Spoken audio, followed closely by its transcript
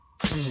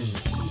You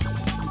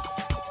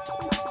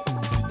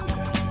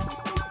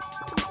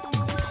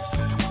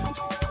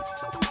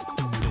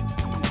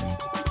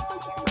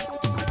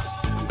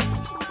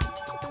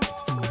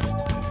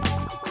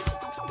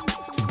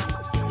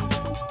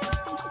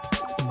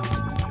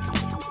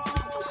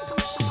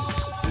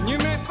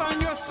may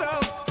find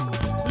yourself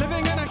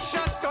living in a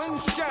shotgun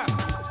shack,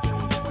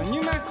 and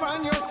you may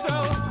find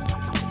yourself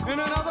in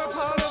another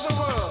part of the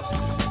world,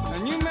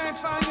 and you may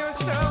find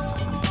yourself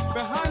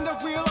behind the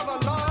wheel of a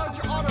large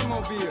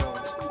automobile,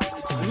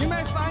 and you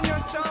may find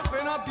yourself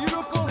in a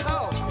beautiful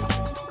house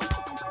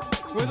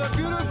with a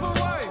beautiful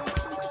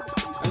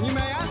wife, and you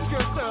may ask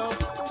yourself,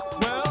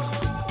 well,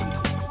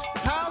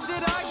 how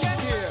did I get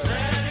here?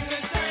 Letting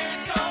the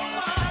days go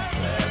by,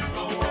 let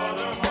the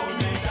water hold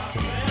me down.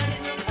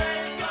 Letting the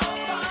days go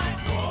by,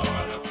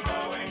 water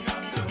flowing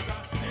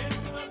underground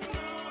into the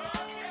blue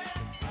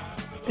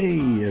again.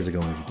 Hey, how's it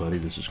going, everybody?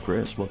 This is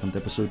Chris. Welcome to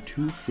episode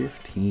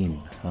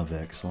 215 of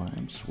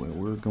X-Labs, where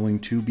we're going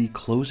to be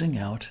closing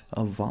out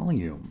a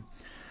volume.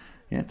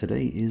 Yeah,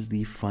 today is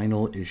the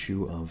final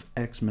issue of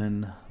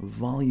X-Men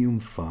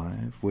Volume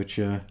 5, which,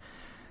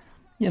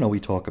 we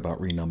talk about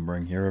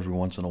renumbering here every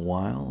once in a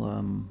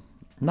while.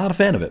 Not a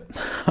fan of it.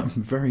 I'm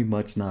very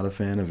much not a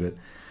fan of it.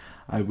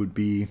 I would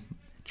be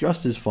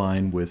just as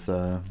fine with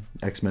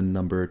X-Men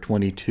number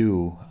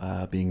 22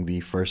 being the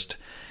first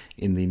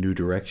in the new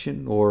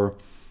direction, or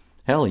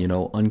hell,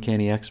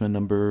 Uncanny X-Men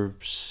number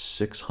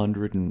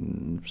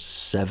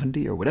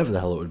 670, or whatever the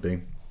hell it would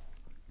be.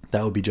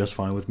 That would be just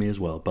fine with me as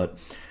well, but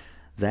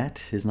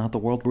that is not the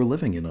world we're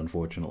living in,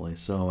 unfortunately.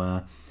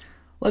 So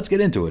let's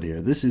get into it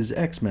here. This is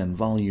X-Men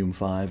Volume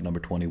 5, number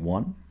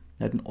 21,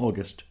 at an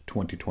August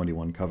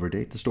 2021 cover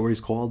date. The story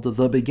is called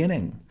The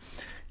Beginning.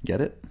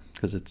 Get it?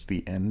 Because it's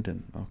the end.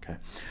 And okay.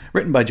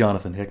 Written by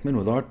Jonathan Hickman,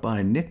 with art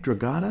by Nick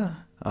Dragotta,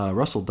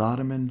 Russell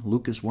Dodderman,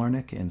 Lucas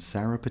Warnick, and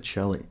Sarah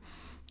Pacelli.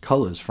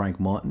 Colors: Frank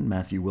Martin,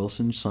 Matthew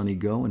Wilson, Sonny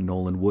Go, and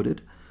Nolan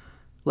Woodard.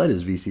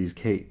 Letters: VC's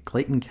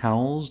Clayton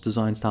Cowles.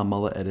 Designs: Tom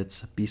Muller.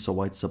 Edits: Bisa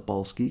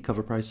White-Sapolsky.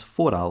 Cover price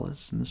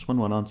 $4, and this one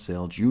went on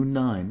sale June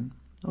 9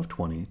 of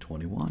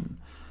 2021.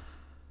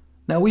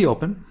 Now we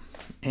open,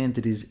 and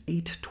it is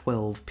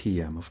 8:12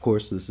 p.m. Of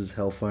course, this is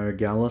Hellfire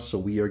Gala, so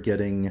we are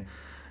getting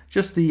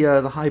just the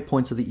high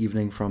points of the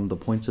evening from the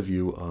points of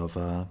view of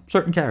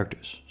certain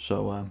characters.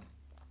 So,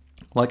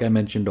 like I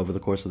mentioned over the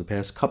course of the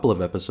past couple of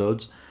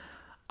episodes,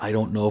 I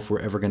don't know if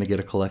we're ever going to get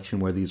a collection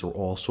where these are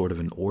all sort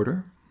of in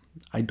order.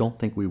 I don't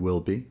think we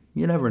will be.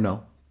 You never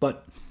know.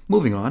 But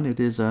moving on, it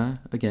is,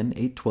 again,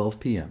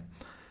 8:12 p.m.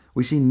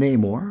 We see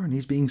Namor, and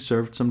he's being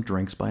served some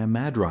drinks by a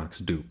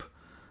Madrox dupe.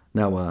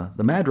 Now,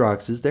 the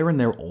Madroxes, they're in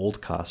their old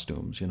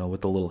costumes,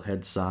 with the little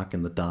head sock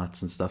and the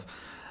dots and stuff.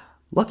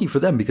 Lucky for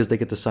them, because they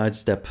get to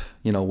sidestep,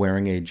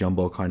 wearing a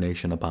Jumbo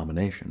Carnation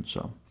abomination.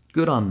 So,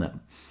 good on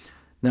them.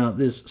 Now,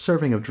 this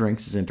serving of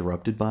drinks is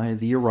interrupted by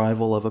the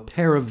arrival of a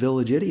pair of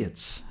village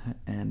idiots.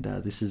 And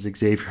this is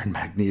Xavier and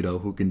Magneto,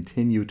 who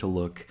continue to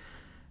look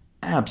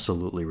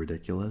absolutely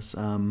ridiculous.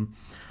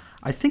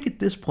 I think at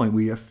this point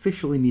we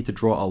officially need to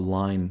draw a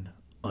line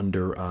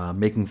under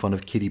making fun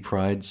of Kitty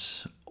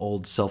Pryde's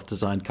old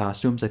self-designed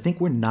costumes. I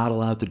think we're not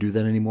allowed to do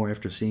that anymore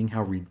after seeing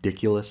how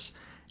ridiculous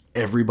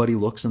everybody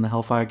looks in the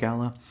Hellfire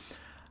Gala.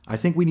 I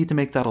think we need to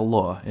make that a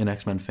law in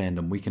X-Men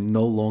fandom. We can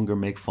no longer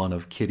make fun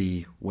of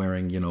Kitty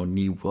wearing,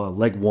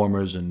 leg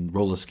warmers and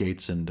roller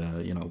skates and,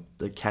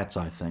 the cat's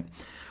eye thing.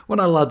 We're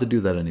not allowed to do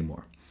that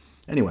anymore.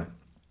 Anyway,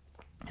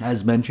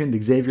 as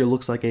mentioned, Xavier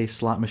looks like a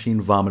slot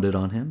machine vomited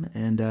on him,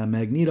 and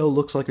Magneto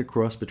looks like a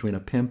cross between a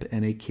pimp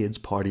and a kid's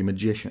party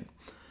magician.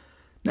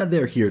 Now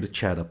they're here to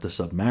chat up the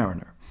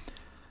Submariner.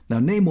 Now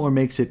Namor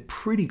makes it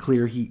pretty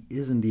clear he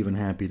isn't even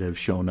happy to have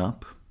shown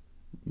up.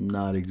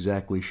 Not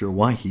exactly sure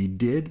why he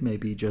did,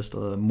 maybe just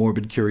a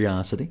morbid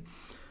curiosity.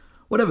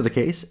 Whatever the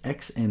case,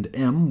 X and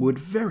M would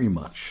very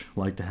much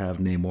like to have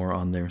Namor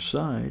on their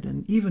side,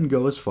 and even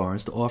go as far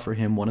as to offer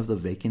him one of the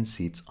vacant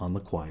seats on the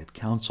Quiet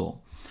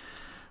Council.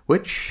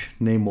 Which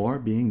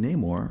Namor, being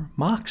Namor,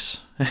 mocks,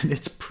 and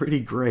it's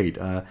pretty great.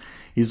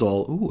 He's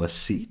all, "Ooh, a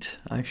seat?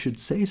 I should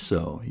say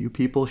so. You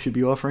people should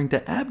be offering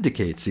to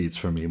abdicate seats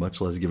for me,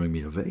 much less giving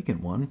me a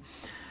vacant one."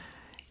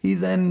 He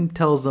then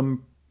tells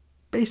them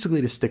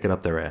basically to stick it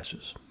up their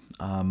asses.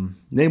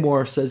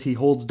 Namor says he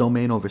holds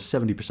domain over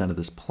 70% of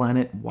this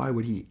planet. Why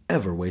would he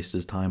ever waste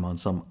his time on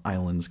some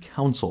island's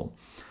council?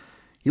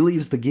 He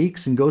leaves the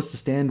geeks and goes to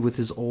stand with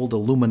his old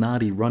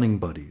Illuminati running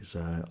buddies,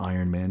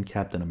 Iron Man,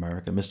 Captain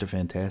America, Mr.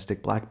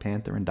 Fantastic, Black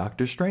Panther, and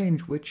Doctor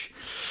Strange, which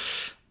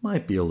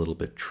might be a little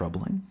bit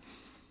troubling.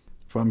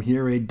 From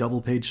here, a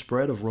double-page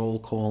spread of roll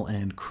call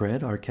and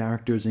cred. Our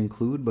characters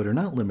include, but are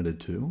not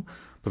limited to,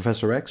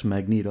 Professor X,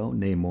 Magneto,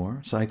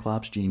 Namor,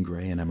 Cyclops, Jean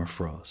Grey, and Emma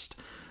Frost.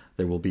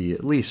 There will be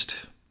at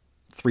least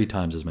 3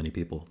 times as many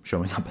people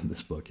showing up in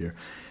this book here.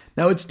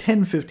 Now, it's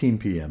 10:15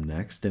 p.m.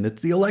 next, and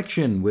it's the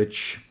election,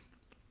 which,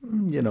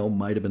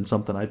 might have been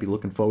something I'd be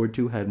looking forward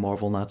to had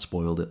Marvel not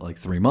spoiled it like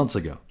 3 months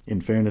ago. In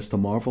fairness to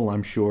Marvel,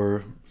 I'm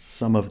sure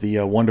some of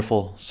the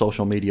wonderful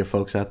social media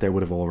folks out there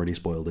would have already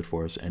spoiled it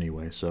for us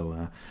anyway,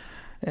 so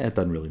It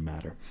doesn't really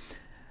matter.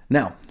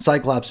 Now,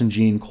 Cyclops and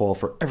Jean call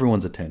for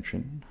everyone's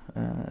attention.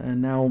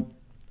 And now,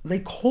 they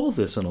call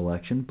this an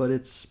election, but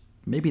it's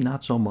maybe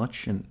not so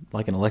much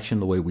like an election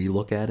the way we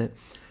look at it.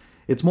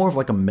 It's more of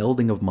like a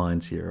melding of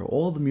minds here.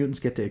 All the mutants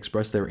get to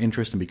express their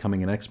interest in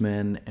becoming an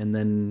X-Men, and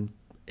then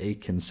a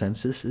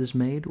consensus is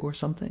made or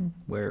something,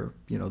 where,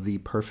 the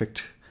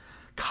perfect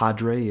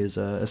cadre is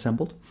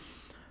assembled.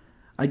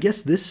 I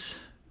guess this,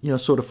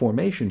 sort of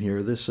formation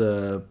here, this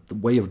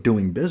way of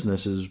doing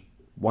business is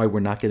why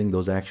we're not getting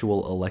those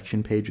actual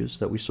election pages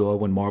that we saw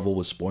when Marvel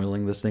was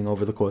spoiling this thing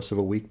over the course of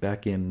a week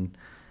back in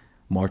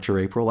March or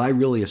April. I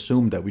really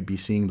assumed that we'd be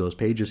seeing those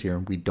pages here,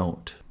 and we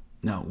don't.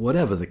 Now,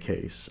 whatever the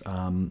case,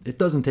 it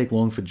doesn't take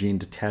long for Jean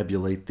to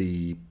tabulate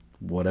the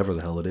whatever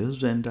the hell it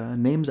is,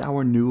 and names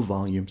our new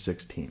Volume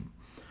 6 team.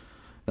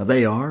 Now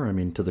they are,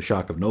 to the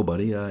shock of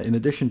nobody, in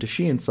addition to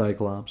she and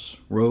Cyclops,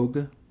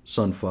 Rogue,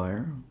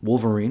 Sunfire,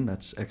 Wolverine,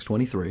 that's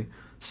X-23,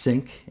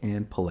 Synch,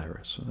 and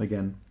Polaris.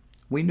 Again,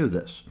 we knew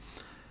this.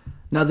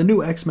 Now the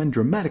new X-Men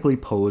dramatically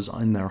pose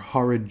in their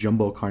horrid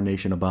jumbo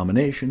carnation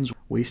abominations,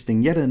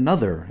 wasting yet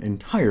another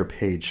entire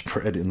page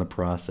spread in the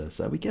process.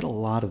 We get a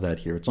lot of that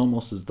here. It's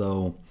almost as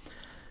though,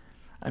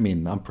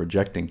 I'm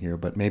projecting here,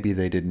 but maybe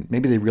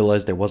they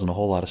realized there wasn't a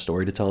whole lot of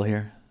story to tell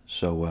here.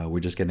 So we're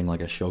just getting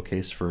like a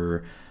showcase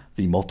for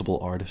the multiple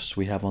artists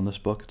we have on this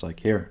book. It's like,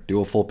 here, do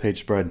a full page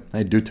spread.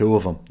 Hey, do 2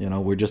 of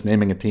them. We're just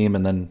naming a team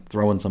and then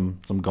throwing some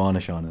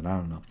garnish on it. I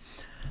don't know.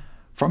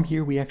 From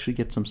here, we actually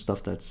get some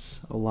stuff that's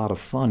a lot of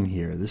fun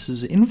here. This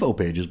is info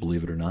pages,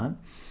 believe it or not.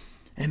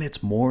 And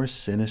it's more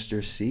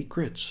Sinister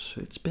Secrets.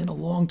 It's been a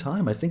long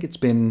time. I think it's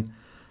been,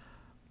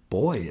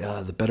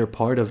 the better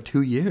part of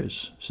 2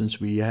 years since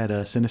we had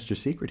a Sinister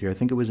Secret here. I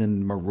think it was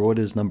in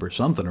Marauders number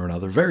something or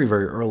another, very,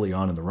 very early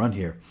on in the run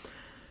here.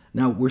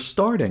 Now, we're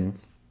starting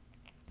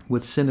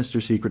with Sinister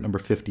Secret number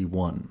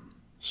 51.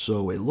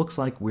 So it looks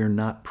like we're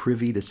not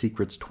privy to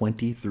Secrets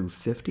 20 through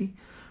 50,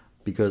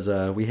 because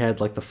we had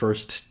like the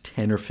first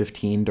 10 or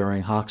 15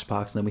 during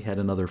Hoxpox, and then we had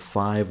another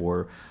 5,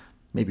 or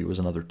maybe it was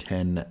another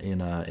 10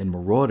 in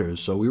Marauders.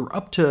 So we were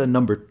up to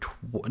number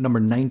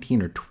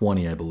 19 or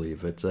 20, I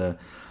believe. It's a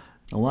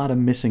lot of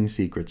missing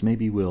secrets.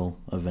 Maybe we'll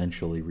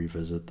eventually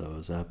revisit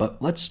those.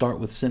 But let's start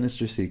with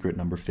Sinister Secret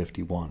number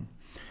 51.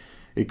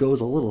 It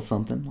goes a little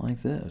something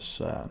like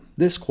this.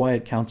 This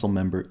quiet council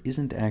member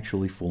isn't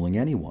actually fooling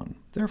anyone.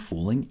 They're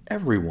fooling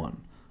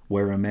everyone.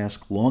 Wear a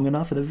mask long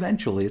enough and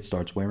eventually it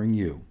starts wearing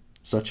you.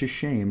 Such a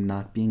shame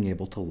not being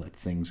able to let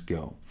things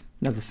go.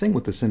 Now, the thing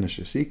with the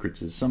Sinister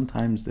Secrets is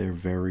sometimes they're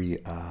very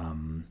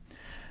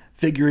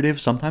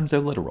figurative, sometimes they're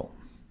literal.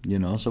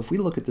 So if we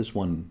look at this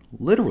one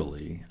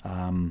literally,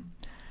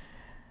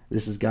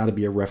 this has got to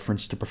be a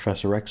reference to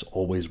Professor X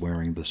always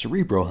wearing the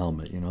Cerebro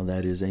helmet.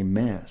 That is a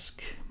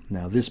mask.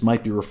 Now, this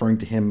might be referring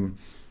to him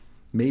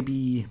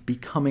maybe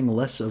becoming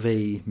less of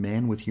a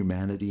man with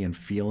humanity and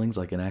feelings,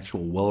 like an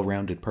actual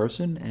well-rounded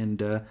person,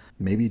 and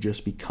maybe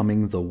just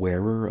becoming the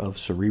wearer of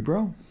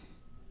Cerebro?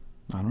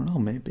 I don't know,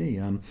 maybe.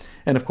 And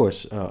of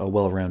course, a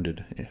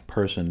well-rounded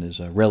person is,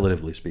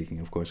 relatively speaking,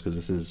 of course, because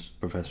this is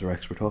Professor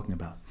X we're talking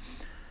about.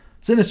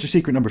 Sinister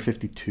Secret number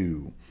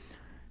 52.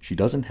 She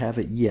doesn't have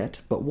it yet,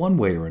 but one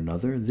way or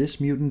another,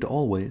 this mutant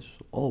always,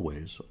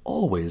 always,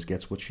 always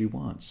gets what she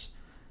wants.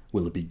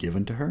 Will it be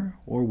given to her,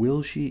 or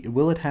will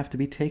it have to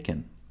be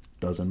taken?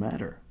 Doesn't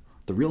matter.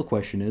 The real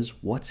question is,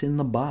 what's in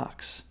the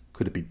box?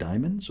 Could it be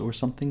diamonds or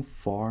something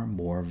far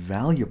more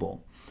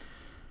valuable?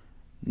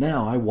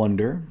 Now, I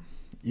wonder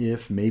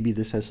if maybe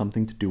this has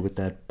something to do with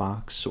that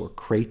box or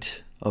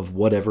crate of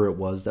whatever it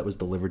was that was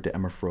delivered to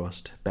Emma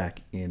Frost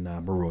back in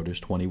Marauders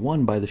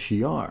 21 by the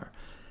Shi'ar.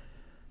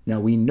 Now,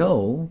 we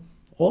know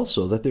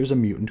also that there's a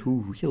mutant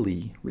who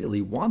really,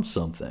 really wants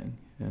something.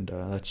 And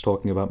that's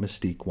talking about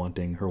Mystique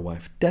wanting her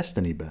wife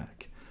Destiny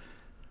back.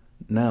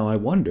 Now, I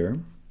wonder,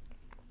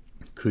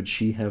 could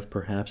she have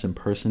perhaps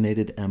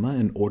impersonated Emma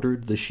and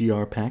ordered the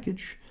Shi'ar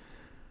package?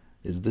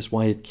 Is this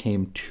why it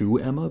came to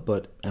Emma,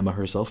 but Emma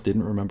herself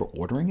didn't remember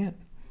ordering it?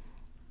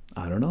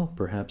 I don't know.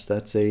 Perhaps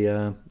that's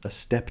a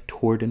step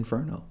toward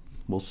Inferno.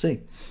 We'll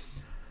see.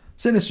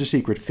 Sinister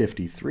Secret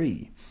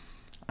 53.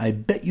 I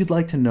bet you'd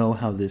like to know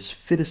how this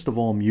fittest of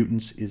all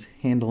mutants is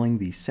handling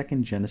the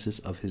second genesis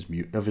of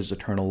his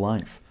eternal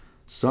life.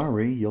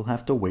 Sorry, you'll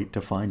have to wait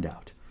to find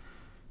out.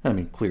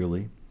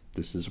 Clearly,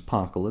 this is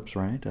Apocalypse,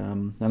 right?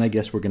 And I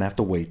guess we're going to have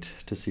to wait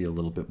to see a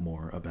little bit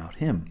more about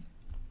him.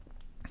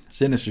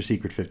 Sinister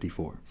Secret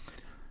 54.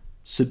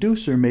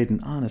 Seducer made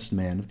an honest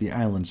man of the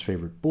island's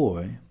favorite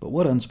boy, but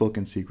what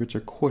unspoken secrets are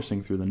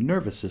coursing through the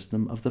nervous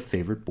system of the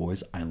favorite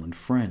boy's island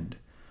friend?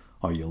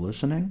 Are you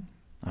listening?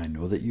 I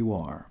know that you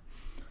are.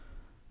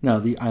 Now,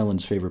 the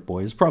island's favorite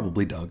boy is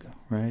probably Doug,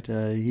 right?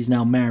 He's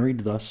now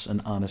married, thus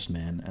an honest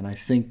man, and I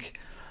think,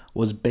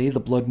 was Bay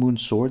the Blood Moon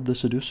Sword the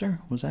seducer?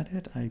 Was that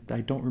it?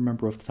 I don't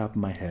remember off the top of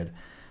my head.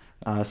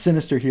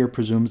 Sinister here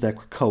presumes that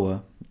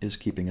Krakoa is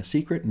keeping a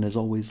secret and is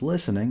always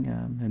listening,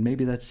 and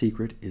maybe that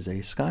secret is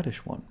a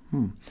Scottish one.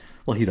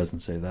 Well, he doesn't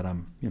say that.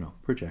 I'm,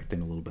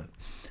 projecting a little bit.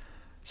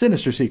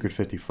 Sinister Secret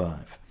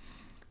 55.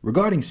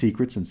 Regarding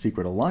secrets and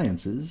secret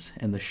alliances,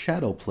 and the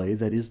shadow play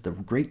that is the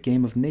great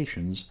game of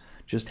nations,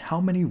 just how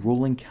many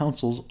ruling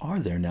councils are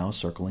there now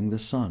circling the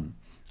sun?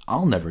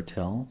 I'll never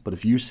tell, but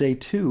if you say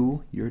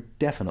 2, you're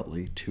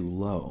definitely too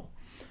low.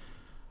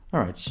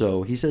 Alright,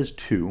 so he says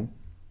 2,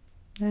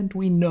 and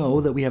we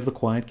know that we have the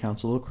Quiet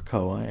Council of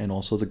Krakoa and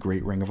also the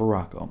Great Ring of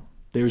Arakko.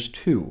 There's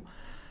 2.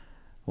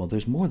 Well,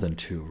 there's more than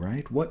 2,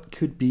 right? What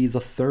could be the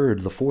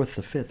 3rd, the 4th,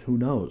 the 5th? Who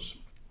knows?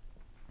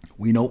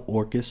 We know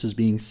Orcus is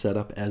being set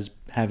up as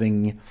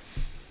having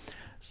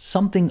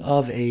something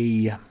of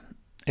an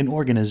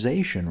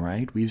organization,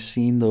 right? We've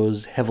seen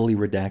those heavily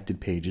redacted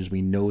pages.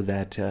 We know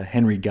that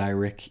Henry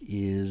Gyrick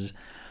is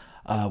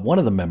one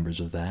of the members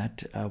of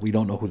that. We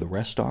don't know who the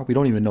rest are. We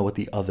don't even know what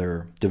the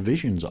other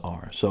divisions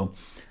are. So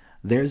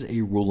there's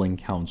a ruling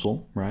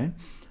council, right?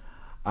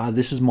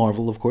 This is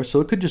Marvel, of course,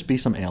 so it could just be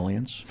some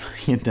aliens.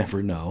 You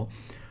never know.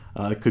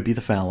 It could be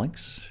the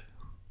Phalanx,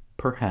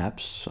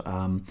 perhaps.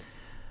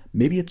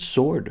 Maybe it's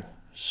Sword.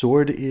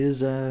 Sword is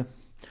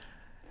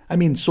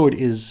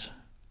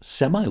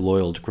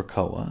semi-loyal to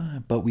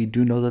Krakoa, but we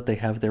do know that they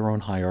have their own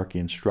hierarchy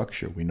and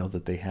structure. We know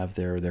that they have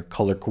their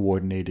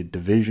color-coordinated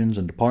divisions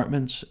and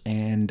departments,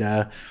 and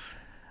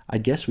I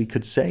guess we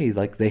could say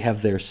like they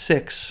have their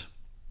 6.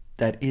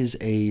 That is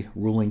a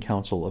ruling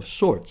council of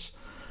sorts.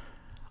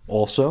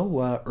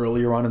 Also,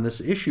 earlier on in this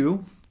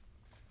issue,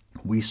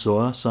 we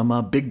saw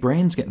some big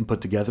brains getting put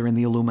together in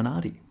the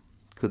Illuminati.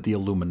 Could the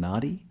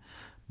Illuminati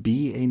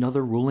be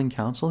another ruling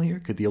council here?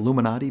 Could the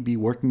Illuminati be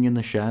working in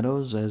the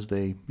shadows, as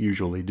they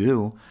usually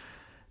do,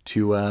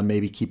 to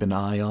maybe keep an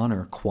eye on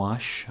or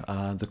quash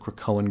the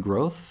Krakoan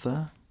growth?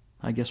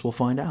 I guess we'll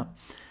find out.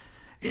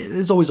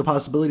 There's always a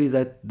possibility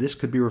that this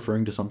could be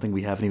referring to something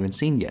we haven't even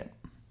seen yet.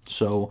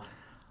 So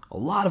a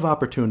lot of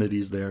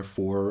opportunities there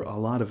for a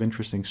lot of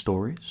interesting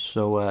stories.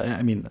 So,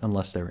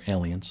 unless they're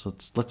aliens.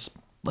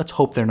 Let's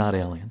hope they're not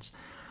aliens.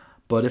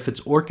 But if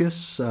it's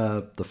Orcus,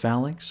 the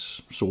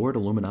Phalanx, Sword,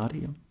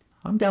 Illuminati,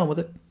 I'm down with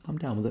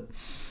it.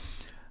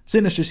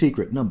 Sinister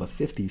Secret number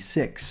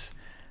 56.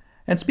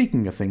 And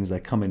speaking of things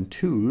that come in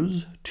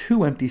 2s,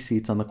 2 empty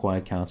seats on the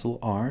Quiet Council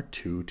are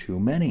too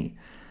many.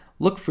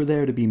 Look for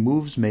there to be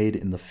moves made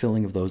in the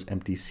filling of those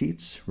empty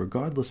seats,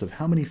 regardless of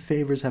how many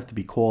favors have to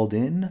be called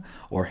in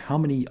or how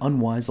many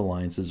unwise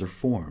alliances are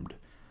formed.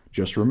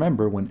 Just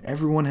remember, when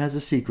everyone has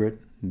a secret,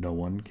 no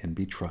one can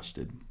be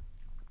trusted.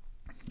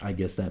 I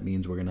guess that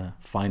means we're going to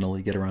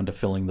finally get around to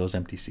filling those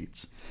empty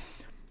seats.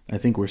 I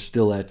think we're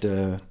still at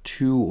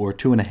 2 or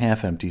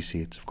 2.5 empty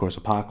seats. Of course,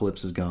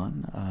 Apocalypse is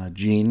gone.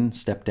 Jean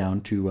stepped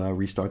down to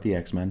restart the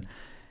X-Men.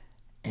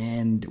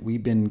 And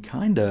we've been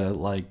kind of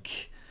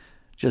like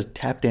just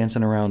tap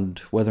dancing around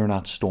whether or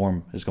not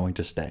Storm is going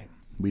to stay.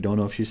 We don't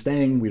know if she's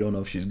staying. We don't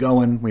know if she's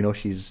going. We know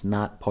she's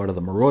not part of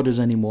the Marauders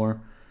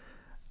anymore.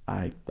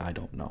 I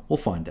don't know. We'll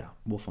find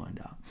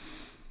out.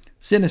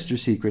 Sinister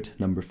Secret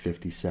number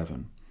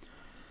 57.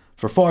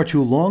 For far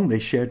too long, they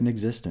shared an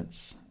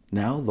existence.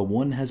 Now the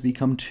one has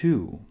become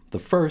 2. The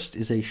first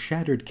is a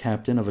shattered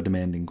captain of a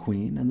demanding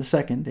queen, and the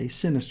second a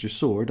sinister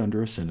sword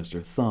under a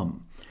sinister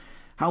thumb.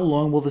 How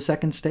long will the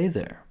second stay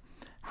there?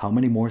 How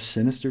many more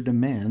sinister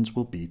demands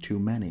will be too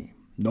many?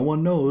 No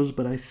one knows,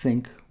 but I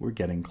think we're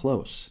getting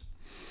close.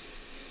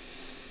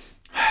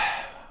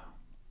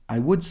 I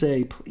would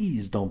say,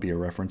 please don't be a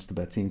reference to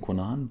Betsy and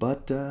Quinnan,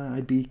 but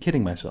I'd be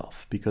kidding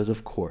myself, because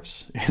of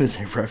course it is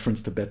a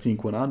reference to Betsy and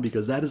Quinnan,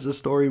 because that is a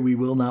story we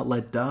will not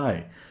let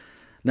die.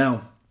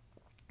 Now,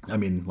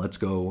 let's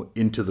go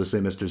into the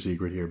Sinister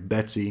Secret here.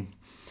 Betsy,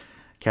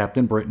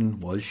 Captain Britain,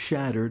 was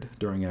shattered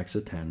during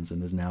Exit 10s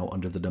and is now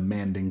under the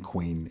demanding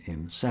queen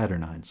in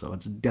Saturnine, so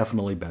it's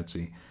definitely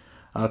Betsy.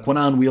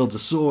 Quinnan wields a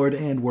sword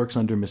and works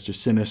under Mr.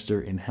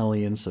 Sinister in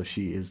Hellion, so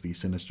she is the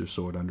sinister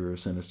sword under her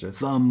sinister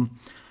thumb.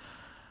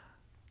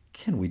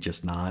 Can we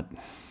just not?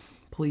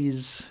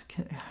 Please?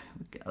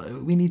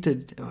 We need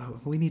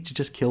to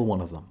just kill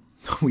one of them.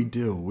 We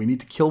do. We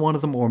need to kill one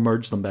of them or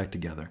merge them back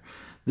together.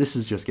 This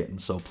is just getting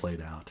so played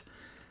out.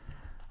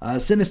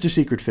 Sinister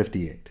Secret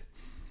 58.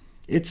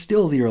 It's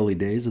still the early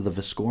days of the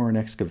Viscoran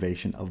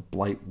excavation of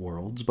Blight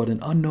worlds, but an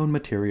unknown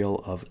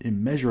material of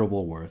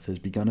immeasurable worth has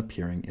begun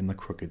appearing in the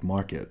crooked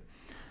market.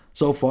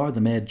 So far,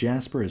 the Mad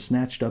Jasper has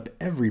snatched up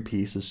every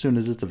piece as soon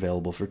as it's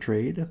available for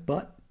trade,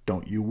 but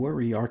don't you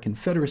worry, our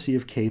Confederacy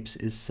of Capes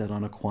is set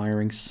on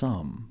acquiring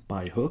some,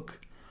 by hook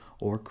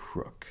or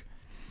crook.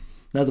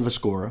 Now the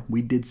Viscora,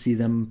 we did see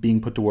them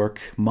being put to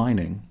work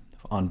mining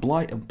on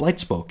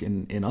Blightspoke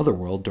in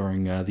Otherworld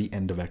during the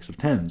end of X of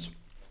Tens.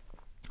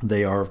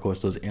 They are, of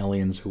course, those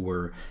aliens who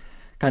were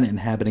kind of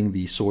inhabiting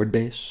the sword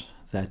base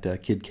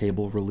that Kid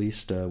Cable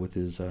released with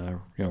his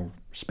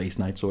Space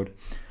Knight sword.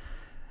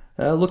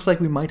 Looks like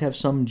we might have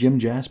some Jim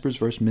Jaspers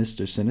versus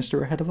Mr.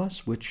 Sinister ahead of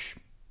us, which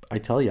I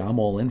tell you, I'm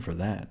all in for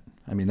that.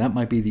 That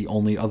might be the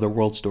only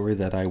Otherworld story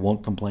that I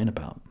won't complain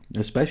about,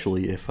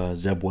 especially if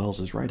Zeb Wells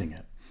is writing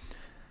it.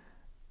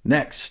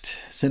 Next,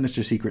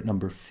 Sinister Secret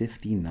number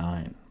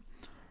 59.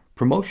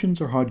 Promotions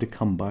are hard to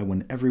come by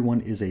when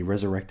everyone is a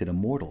resurrected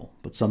immortal,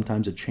 but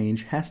sometimes a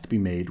change has to be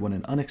made when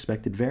an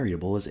unexpected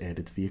variable is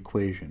added to the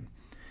equation.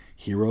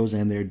 Heroes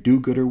and their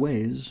do-gooder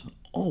ways,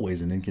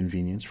 always an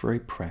inconvenience for a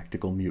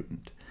practical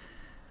mutant.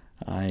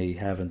 I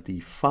haven't the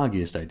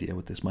foggiest idea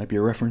what this might be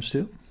a reference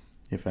to.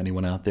 If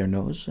anyone out there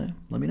knows,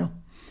 let me know.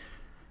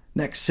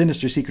 Next,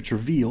 Sinister Secrets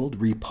Revealed,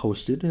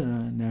 reposted.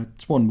 Now,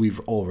 it's one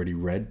we've already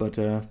read, but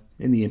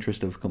in the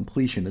interest of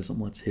completionism,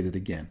 let's hit it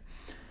again.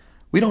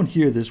 We don't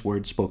hear this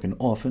word spoken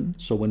often,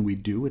 so when we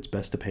do, it's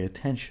best to pay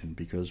attention,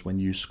 because when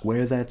you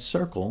square that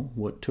circle,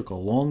 what took a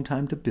long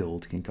time to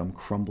build can come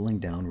crumbling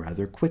down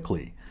rather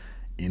quickly.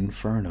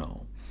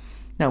 Inferno.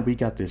 Now, we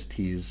got this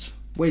tease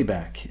way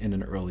back in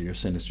an earlier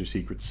Sinister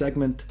Secrets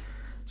segment,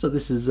 so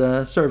this is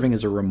serving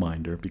as a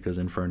reminder, because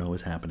Inferno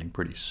is happening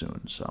pretty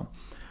soon, so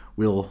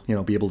we'll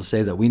be able to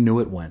say that we knew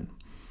it when.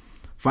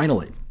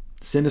 Finally,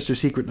 Sinister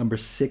Secret number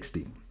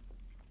 60.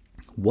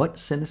 What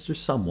sinister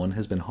someone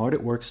has been hard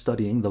at work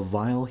studying the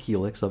vile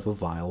helix of a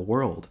vile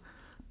world?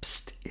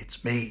 Psst,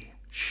 it's me.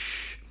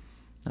 Shh.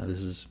 Now, this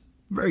is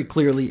very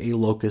clearly a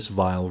Locus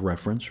Vile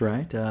reference,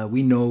 right?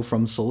 We know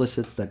from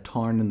solicits that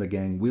Tarn and the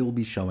gang will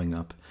be showing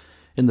up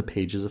in the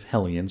pages of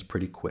Hellions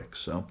pretty quick,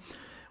 so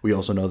we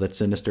also know that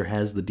Sinister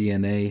has the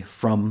DNA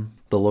from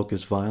the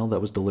Locus Vile that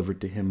was delivered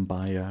to him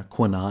by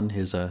Quinnan,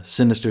 his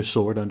sinister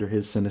sword under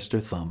his sinister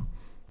thumb.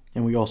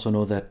 And we also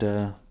know that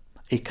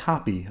a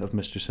copy of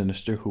Mr.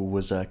 Sinister, who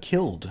was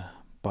killed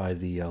by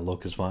the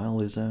Locus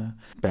Vile, is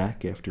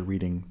back after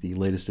reading the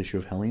latest issue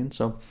of Hellion,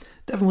 so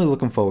definitely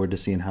looking forward to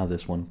seeing how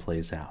this one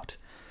plays out.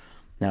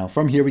 Now,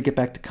 from here we get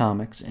back to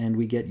comics, and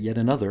we get yet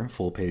another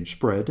full-page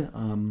spread.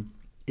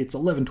 It's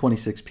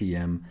 11:26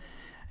 p.m.,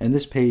 and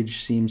this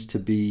page seems to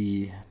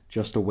be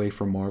just a way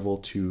for Marvel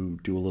to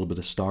do a little bit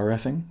of star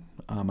effing.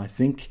 I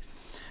think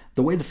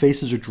the way the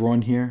faces are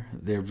drawn here,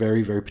 they're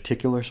very, very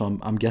particular, so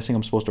I'm guessing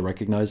I'm supposed to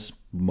recognize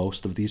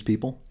most of these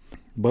people.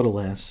 But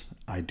alas,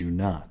 I do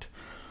not.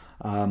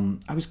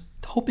 I was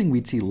hoping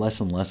we'd see less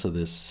and less of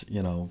this,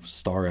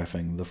 star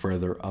effing the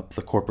further up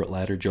the corporate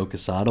ladder Joe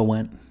Quesada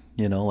went.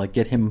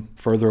 Get him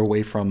further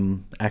away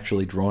from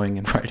actually drawing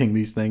and writing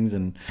these things,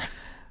 and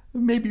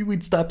maybe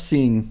we'd stop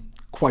seeing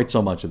quite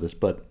so much of this,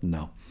 but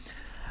no.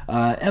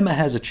 Emma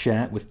has a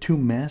chat with two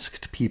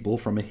masked people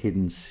from a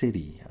hidden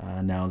city.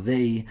 Now,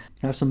 they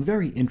have some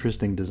very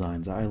interesting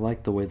designs. I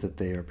like the way that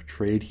they are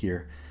portrayed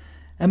here.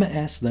 Emma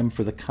asks them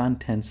for the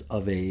contents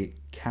of a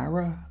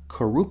Kara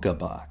Karuka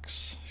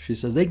box. She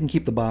says they can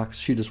keep the box,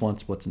 she just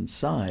wants what's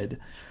inside.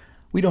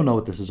 We don't know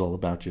what this is all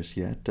about just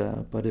yet,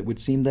 but it would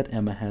seem that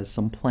Emma has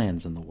some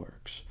plans in the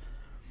works.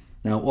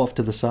 Now, off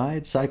to the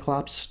side,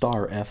 Cyclops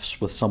star F's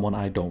with someone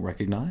I don't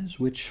recognize,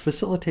 which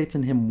facilitates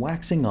in him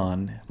waxing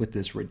on with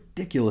this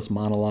ridiculous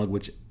monologue,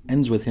 which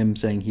ends with him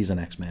saying he's an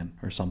X-Man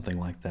or something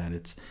like that.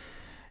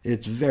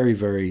 It's very,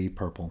 very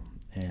purple,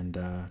 and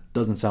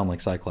doesn't sound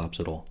like Cyclops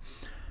at all.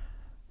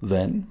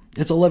 Then,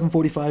 it's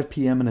 11:45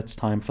 p.m. and it's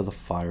time for the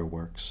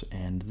fireworks,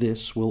 and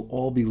this will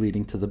all be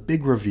leading to the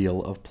big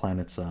reveal of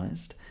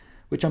Planet-Sized,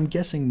 which I'm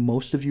guessing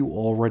most of you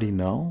already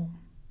know.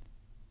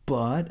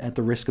 But at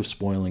the risk of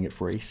spoiling it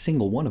for a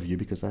single one of you,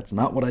 because that's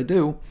not what I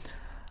do,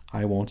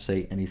 I won't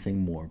say anything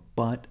more.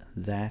 But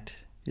that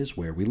is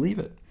where we leave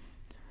it.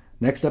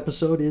 Next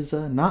episode is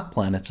not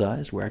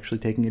Planet-Sized. We're actually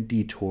taking a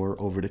detour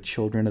over to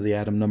Children of the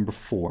Atom number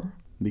 4,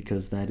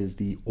 because that is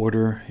the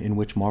order in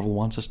which Marvel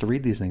wants us to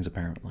read these things,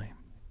 apparently.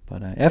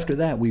 But after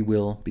that, we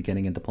will be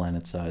getting into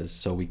Planet-Sized,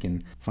 so we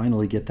can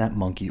finally get that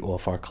monkey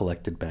off our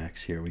collected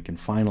backs here. We can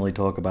finally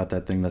talk about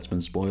that thing that's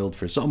been spoiled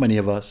for so many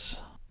of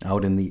us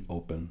out in the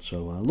open.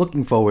 So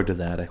looking forward to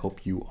that. I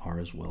hope you are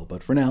as well.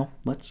 But for now,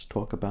 let's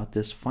talk about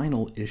this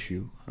final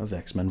issue of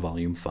X-Men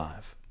Volume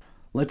 5.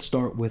 Let's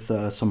start with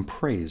some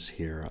praise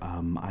here.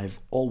 I've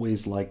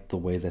always liked the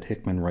way that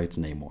Hickman writes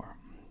Namor.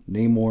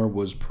 Namor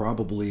was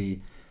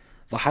probably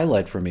the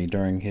highlight for me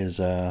during his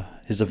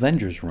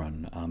Avengers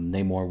run.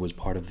 Namor was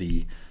part of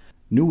the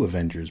New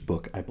Avengers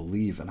book, I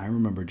believe, and I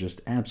remember just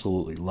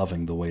absolutely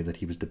loving the way that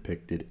he was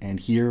depicted. And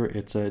here,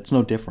 it's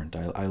no different.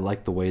 I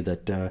like the way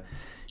that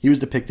he was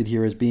depicted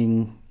here as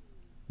being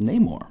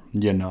Namor,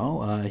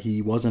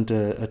 He wasn't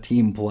a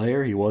team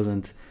player. He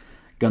wasn't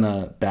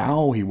gonna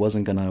bow. He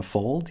wasn't gonna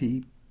fold.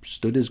 He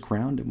stood his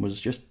ground and was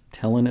just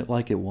telling it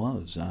like it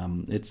was.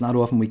 It's not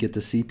often we get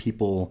to see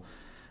people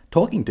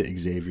talking to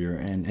Xavier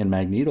and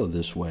Magneto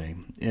this way,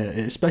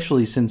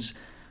 especially since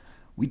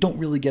we don't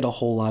really get a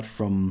whole lot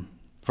from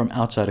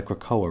outside of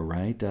Krakoa,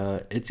 right?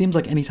 It seems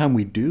like anytime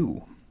we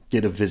do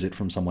get a visit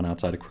from someone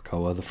outside of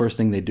Krakoa, the first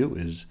thing they do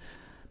is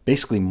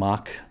basically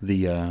mock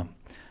the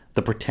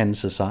pretend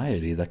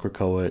society that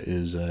Krakoa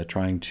is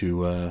trying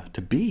to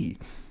be.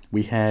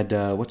 We had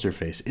what's her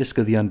face,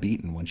 Iska the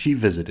Unbeaten, when she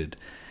visited,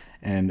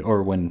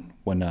 or when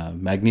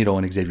Magneto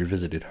and Xavier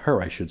visited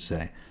her, I should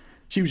say.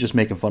 She was just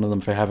making fun of them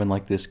for having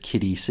like this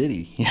kiddie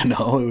city,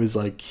 It was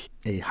like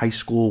a high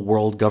school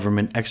world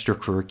government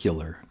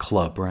extracurricular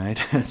club, right?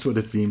 That's what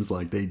it seems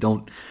like. They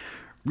don't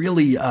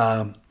really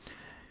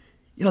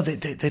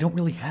they don't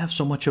really have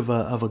so much of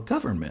a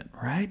government,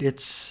 right?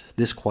 It's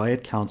this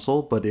quiet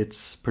council, but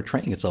it's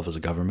portraying itself as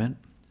a government.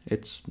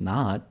 It's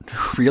not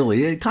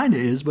really. It kind of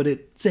is, but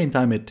at the same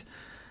time,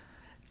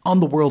 on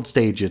the world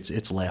stage,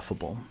 it's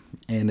laughable.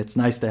 And it's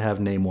nice to have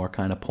Namor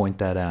kind of point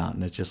that out.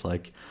 And it's just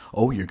like,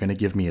 oh, you're going to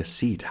give me a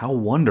seat. How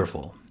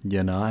wonderful.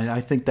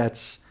 I think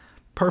that's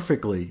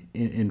perfectly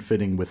in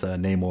fitting with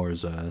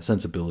Namor's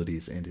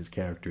sensibilities and his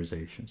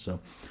characterization. So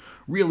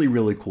really,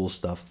 really cool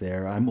stuff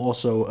there. I'm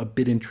also a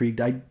bit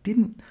intrigued.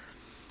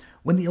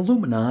 When the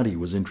Illuminati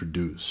was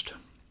introduced,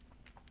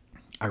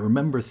 I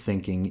remember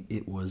thinking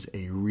it was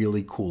a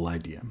really cool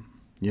idea,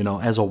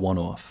 as a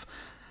one-off.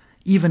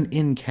 Even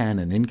in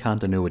canon, in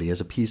continuity,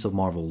 as a piece of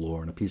Marvel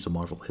lore and a piece of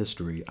Marvel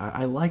history,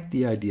 I like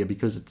the idea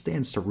because it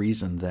stands to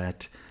reason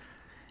that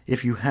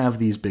if you have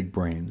these big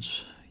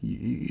brains,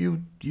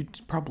 you'd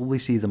probably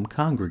see them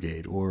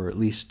congregate, or at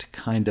least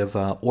kind of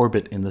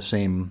orbit in the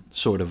same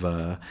sort of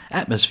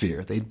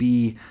atmosphere. They'd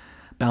be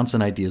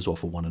bouncing ideas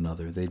off of one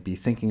another. They'd be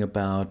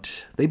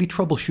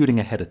troubleshooting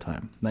ahead of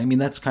time. I mean,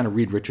 that's kind of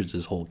Reed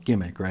Richards' whole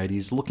gimmick, right?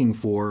 He's looking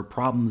for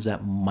problems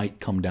that might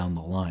come down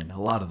the line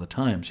a lot of the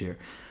times here.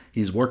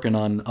 He's working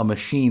on a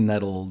machine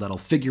that'll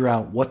figure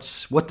out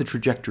what the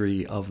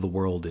trajectory of the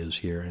world is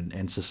here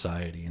and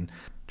society, and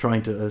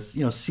trying to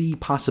see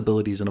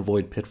possibilities and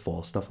avoid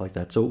pitfalls, stuff like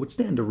that. So it would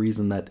stand to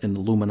reason that an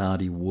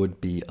Illuminati would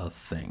be a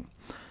thing.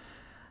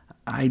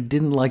 I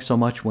didn't like so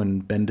much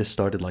when Bendis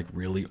started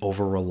really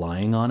over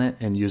relying on it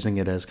and using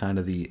it as kind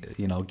of the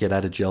get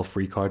out of jail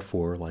free card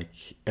for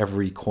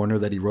every corner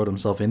that he wrote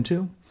himself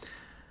into.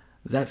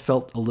 That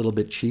felt a little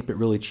bit cheap. It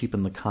really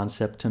cheapened the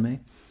concept to me.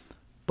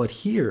 But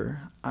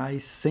here, I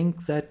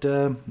think that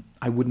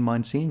I wouldn't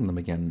mind seeing them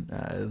again.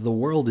 The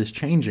world is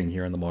changing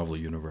here in the Marvel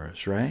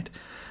Universe, right?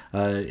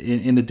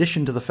 In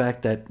addition to the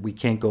fact that we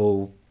can't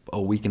go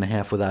a week and a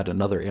half without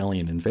another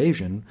alien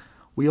invasion,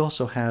 we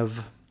also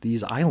have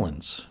these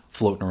islands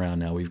floating around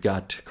now. We've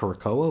got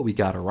Krakoa, we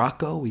got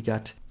Arakko, we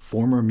got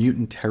former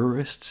mutant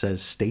terrorists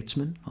as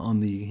statesmen on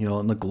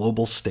the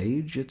global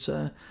stage. It's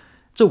a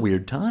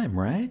weird time,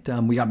 right?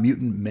 We got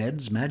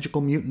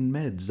magical mutant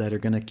meds that are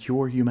going to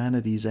cure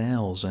humanity's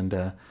ails.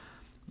 And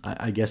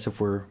I guess if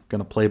we're going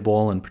to play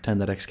ball and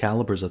pretend that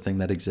Excalibur's a thing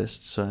that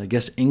exists, I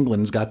guess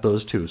England's got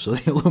those too. So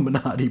the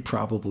Illuminati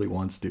probably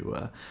wants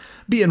to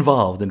be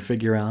involved and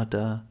figure out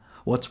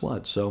what's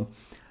what. So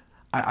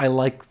I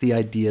like the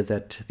idea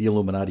that the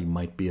Illuminati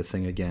might be a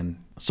thing again,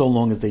 so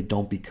long as they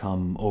don't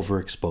become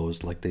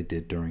overexposed like they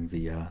did during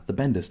the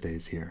Bendis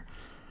days here.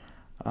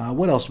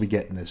 What else do we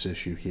get in this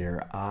issue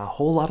here? A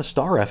whole lot of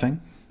star effing,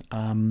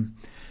 and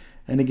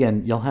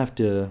again, you'll have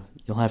to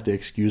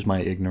excuse my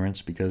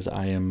ignorance because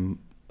I am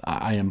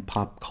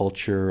pop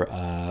culture.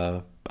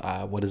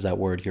 What is that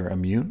word here?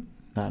 Immune?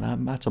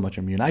 Not so much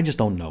immune. I just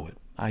don't know it.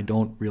 I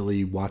don't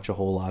really watch a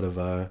whole lot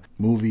of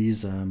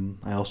movies.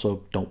 I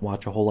also don't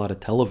watch a whole lot of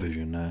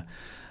television.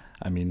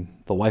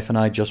 The wife and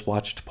I just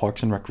watched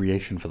Parks and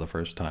Recreation for the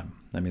first time.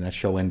 That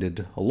show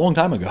ended a long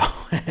time ago,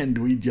 and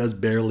we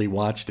just barely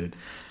watched it.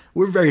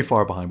 We're very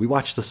far behind. We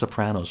watched The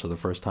Sopranos for the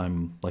first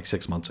time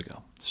 6 months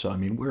ago. So,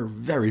 we're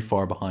very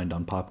far behind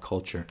on pop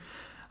culture.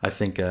 I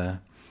think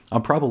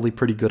I'm probably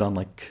pretty good on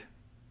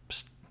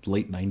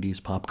late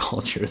 90s pop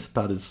culture. It's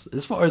about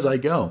as far as I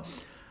go.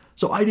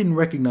 So I didn't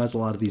recognize a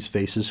lot of these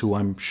faces who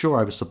I'm sure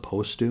I was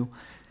supposed to.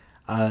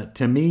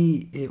 To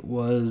me, it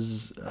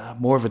was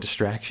more of a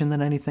distraction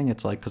than anything.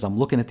 It's because I'm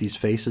looking at these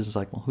faces. It's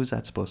well, who's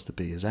that supposed to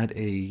be? Is that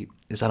a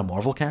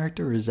Marvel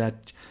character? Or is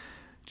that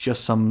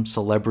just some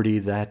celebrity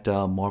that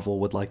Marvel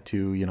would like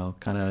to,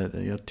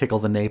 tickle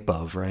the nape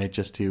of, right?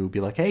 Just to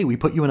be hey, we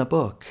put you in a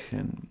book.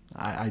 And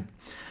I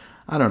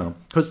don't know.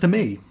 Because to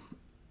me,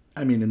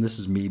 and this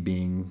is me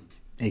being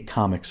a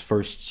comics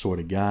first sort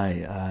of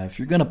guy, if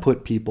you're going to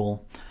put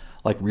people,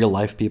 real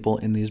life people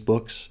in these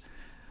books,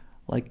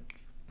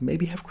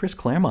 maybe have Chris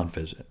Claremont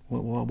visit.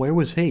 Where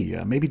was he?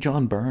 Maybe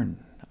John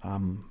Byrne,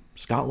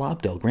 Scott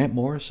Lobdell, Grant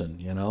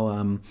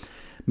Morrison,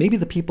 maybe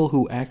the people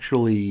who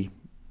actually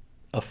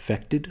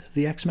affected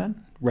the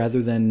X-Men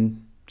rather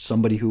than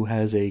somebody who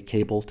has a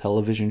cable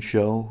television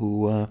show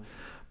who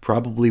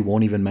probably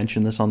won't even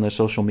mention this on their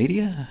social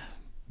media.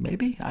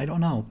 Maybe, I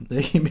don't know.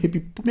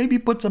 Maybe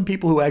put some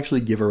people who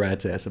actually give a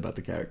rat's ass about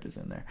the characters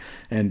in there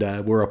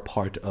and were a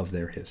part of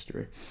their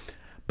history.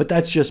 But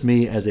that's just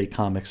me as a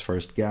comics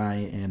first guy,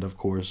 and of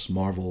course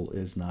Marvel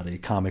is not a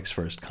comics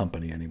first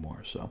company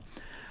anymore. So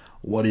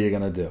what are you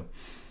gonna do?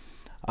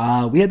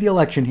 We had the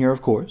election here,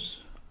 of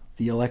course.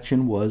 The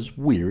election was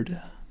weird.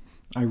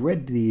 I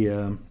read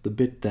the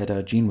bit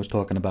that Gene was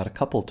talking about a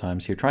couple of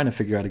times here, trying to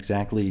figure out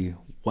exactly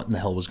what in the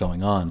hell was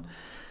going on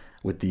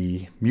with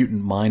the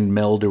mutant mind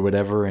meld or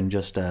whatever, and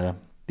just the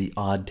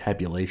odd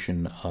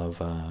tabulation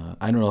of,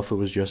 I don't know if it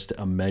was just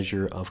a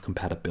measure of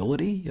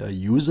compatibility,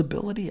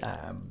 usability,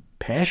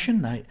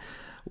 passion.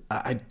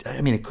 I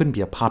mean, it couldn't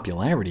be a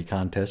popularity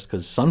contest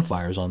because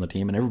Sunfire's on the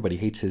team and everybody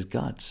hates his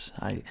guts.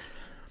 I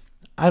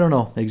don't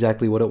know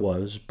exactly what it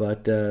was,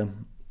 but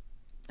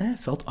it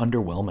felt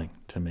underwhelming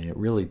to me. It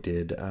really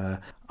did.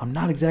 I'm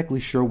not exactly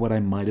sure what I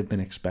might have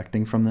been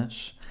expecting from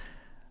this,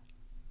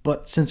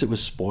 but since it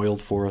was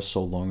spoiled for us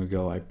so long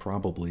ago, I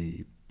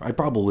probably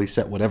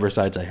set whatever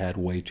sides I had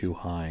way too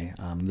high.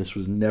 This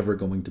was never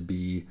going to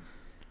be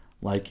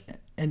like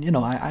And, you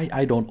know,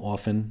 I don't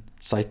often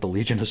cite the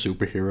Legion of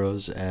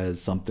Superheroes as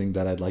something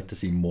that I'd like to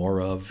see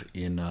more of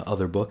in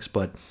other books,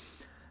 but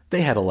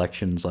they had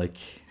elections like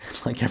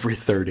every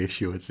third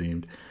issue, it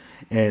seemed.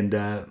 And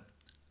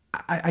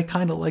I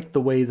kind of like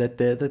the way that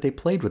they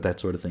played with that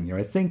sort of thing here.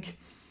 I think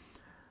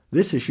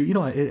this issue, you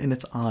know, and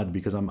it's odd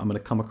because I'm going to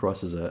come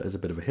across as a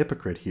bit of a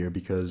hypocrite here,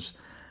 because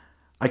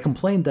I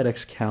complained that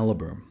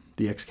Excalibur,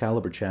 the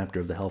Excalibur chapter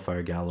of the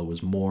Hellfire Gala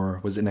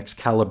was an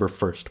Excalibur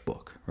first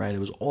book, right? It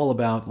was all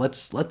about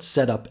let's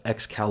set up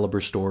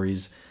Excalibur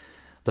stories.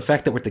 The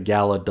fact that we're at the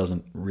gala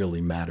doesn't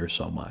really matter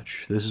so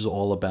much. This is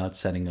all about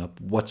setting up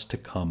what's to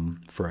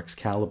come for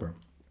Excalibur.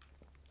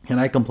 And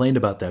I complained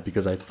about that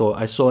because I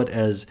saw it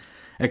as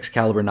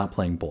Excalibur not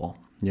playing ball,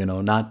 you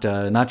know,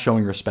 not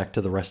showing respect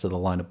to the rest of the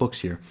line of books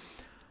here.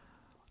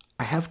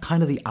 I have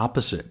kind of the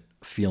opposite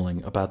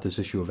feeling about this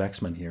issue of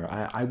X-Men here.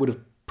 I would have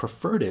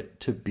preferred it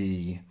to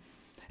be,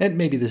 and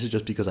maybe this is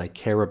just because I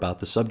care about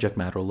the subject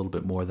matter a little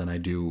bit more than I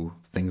do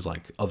things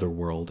like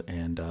Otherworld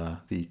and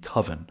the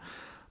Coven,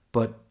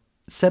 but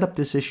set up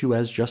this issue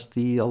as just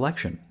the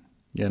election,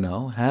 you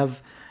know,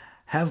 have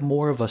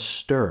more of a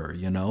stir,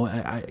 you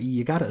know.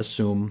 You got to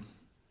assume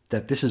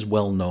that this is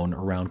well known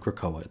around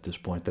Krakoa at this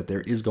point, that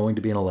there is going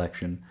to be an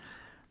election.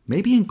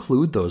 Maybe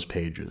include those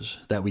pages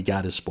that we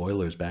got as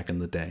spoilers back in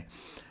the day.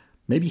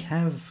 Maybe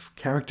have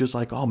characters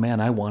like, oh man,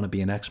 I want to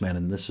be an X-Men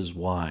and this is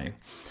why.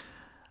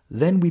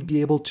 Then we'd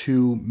be able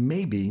to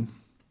maybe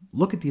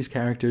look at these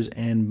characters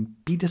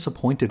and be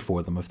disappointed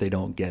for them if they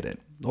don't get it,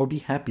 or be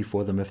happy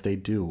for them if they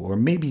do, or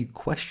maybe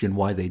question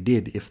why they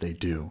did if they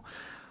do.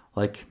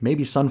 Like,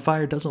 maybe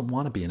Sunfire doesn't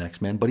want to be an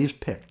X-Man, but he's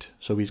picked,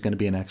 so he's going to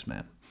be an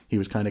X-Man. He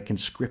was kind of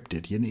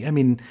conscripted. I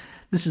mean,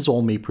 this is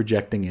all me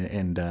projecting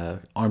and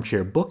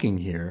armchair booking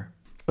here,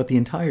 but the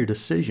entire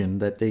decision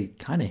that they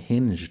kind of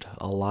hinged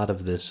a lot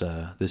of this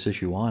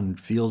issue on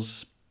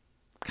feels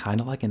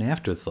kind of like an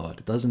afterthought.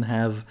 It doesn't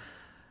have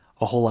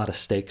a whole lot of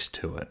stakes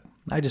to it.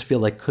 I just feel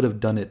like could have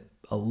done it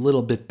a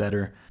little bit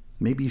better.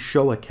 Maybe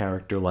show a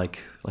character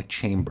like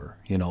Chamber,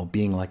 you know,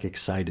 being like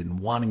excited and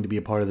wanting to be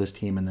a part of this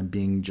team, and then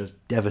being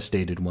just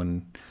devastated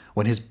when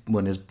his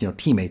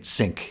teammate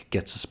Synch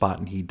gets a spot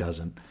and he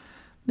doesn't.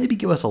 Maybe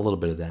give us a little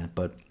bit of that,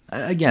 but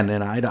again,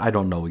 and I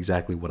don't know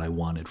exactly what I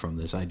wanted from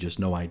this. I just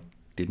know I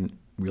didn't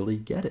really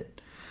get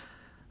it.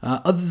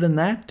 Other than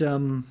that,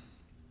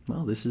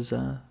 well, this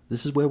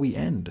is where we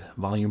end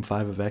Volume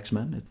 5 of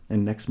X-Men,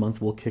 and next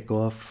month we'll kick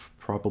off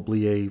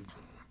probably a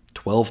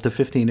 12 to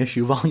 15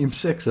 issue Volume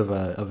 6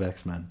 of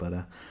X-Men.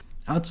 But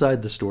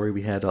outside the story,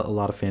 we had a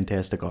lot of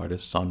fantastic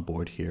artists on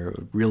board here.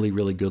 A really,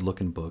 really good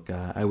looking book.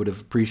 I would have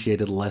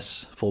appreciated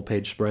less full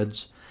page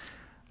spreads,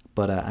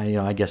 but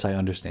I guess I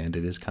understand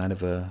it is kind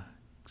of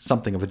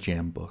something of a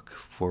jam book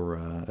for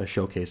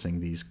showcasing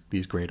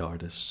these great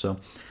artists. So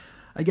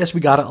I guess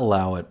we gotta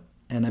allow it.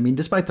 And I mean,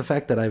 despite the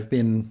fact that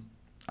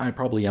I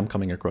probably am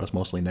coming across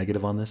mostly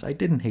negative on this, I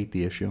didn't hate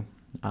the issue.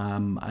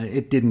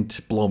 It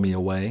didn't blow me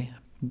away,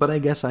 but I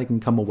guess I can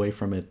come away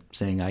from it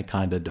saying I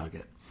kind of dug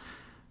it.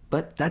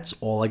 But that's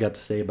all I got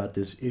to say about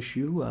this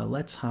issue.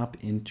 Let's hop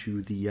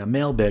into the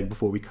mailbag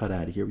before we cut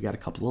out of here. We got a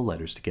couple of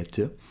letters to get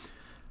to.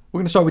 We're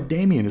going to start with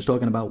Damien, who's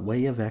talking about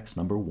Way of X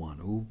 #1.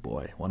 Oh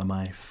boy, one of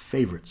my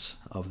favorites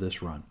of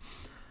this run.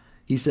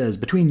 He says,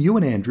 between you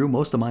and Andrew,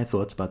 most of my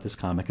thoughts about this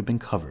comic have been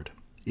covered.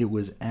 It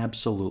was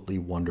absolutely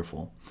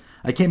wonderful.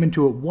 I came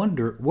into it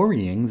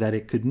worrying that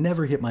it could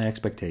never hit my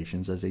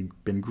expectations, as they'd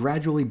been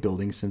gradually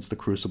building since the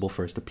Crucible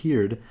first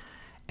appeared,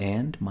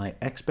 and my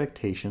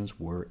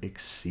expectations were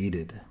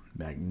exceeded.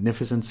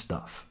 Magnificent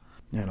stuff.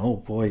 And oh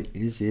boy,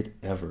 is it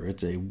ever.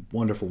 It's a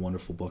wonderful,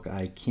 wonderful book.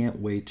 I can't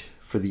wait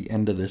for the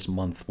end of this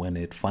month when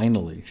it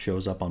finally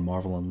shows up on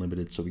Marvel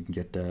Unlimited, so we can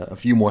get a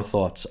few more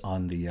thoughts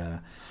on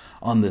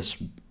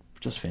this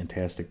just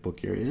fantastic book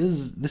here.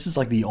 This is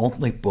like the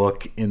only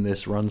book in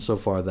this run so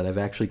far that I've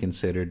actually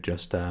considered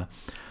just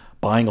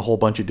buying a whole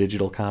bunch of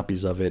digital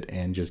copies of it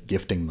and just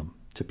gifting them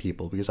to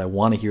people, because I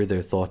want to hear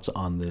their thoughts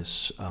on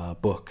this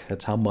book.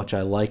 That's how much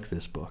I like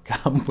this book.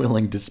 I'm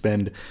willing to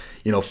spend,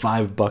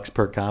 $5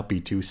 per copy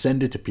to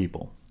send it to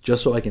people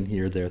just so I can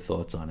hear their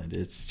thoughts on it.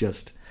 It's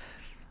just,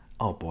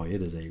 oh boy,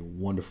 it is a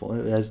wonderful,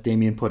 as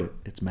Damien put it,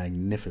 it's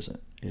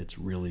magnificent. It's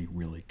really,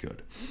 really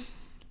good.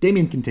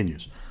 Damien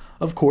continues,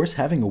 of course,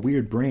 having a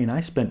weird brain, I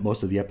spent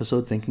most of the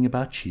episode thinking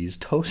about cheese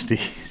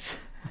toasties.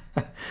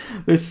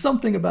 There's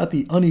something about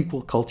the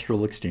unequal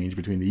cultural exchange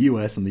between the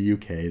US and the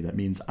UK that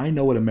means I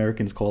know what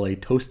Americans call a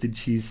toasted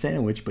cheese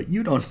sandwich, but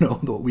you don't know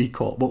what we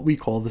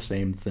call the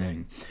same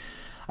thing.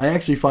 I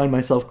actually find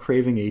myself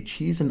craving a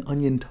cheese and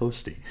onion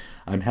toastie.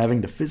 I'm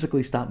having to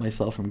physically stop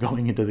myself from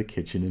going into the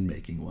kitchen and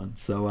making one.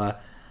 So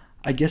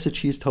I guess a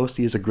cheese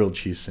toastie is a grilled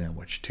cheese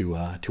sandwich to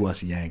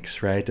us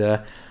Yanks, right?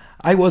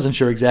 I wasn't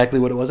sure exactly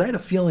what it was. I had a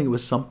feeling it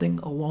was something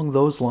along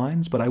those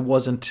lines, but I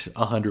wasn't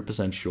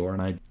 100% sure,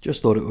 and I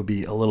just thought it would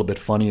be a little bit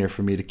funnier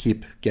for me to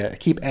keep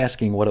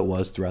asking what it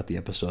was throughout the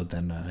episode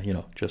than,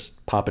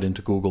 just pop it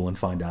into Google and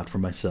find out for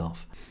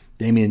myself.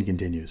 Damien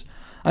continues,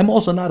 I'm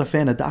also not a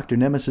fan of Dr.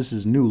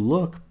 Nemesis's new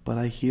look, but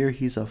I hear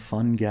he's a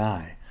fun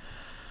guy.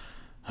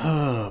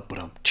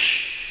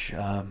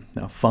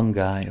 Now,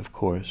 fungi, of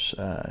course.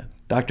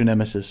 Dr.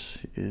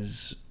 Nemesis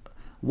is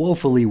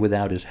woefully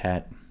without his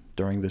hat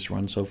during this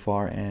run so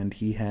far, and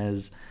he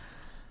has...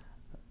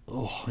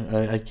 Oh,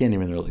 I can't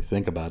even really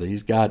think about it.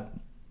 He's got,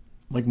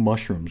 like,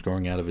 mushrooms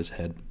growing out of his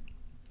head.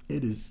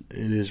 It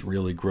is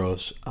really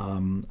gross.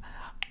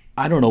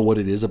 I don't know what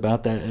it is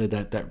about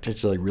that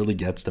just, like, really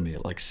gets to me.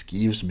 It, like,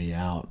 skeeves me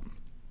out.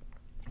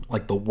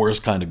 Like, the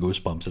worst kind of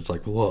goosebumps. It's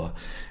like, whoa.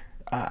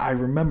 I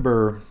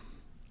remember...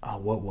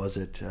 what was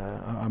it?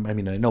 I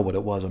mean, I know what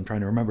it was. I'm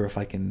trying to remember if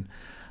I can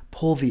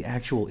pull the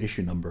actual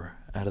issue number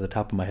out of the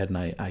top of my head, and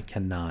I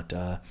cannot.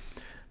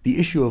 The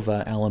issue of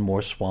Alan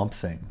Moore's Swamp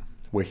Thing,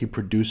 where he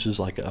produces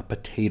like a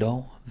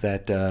potato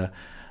that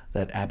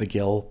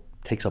Abigail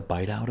takes a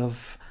bite out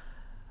of,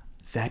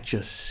 that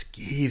just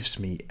skeeves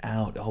me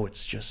out. Oh,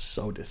 it's just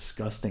so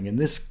disgusting. And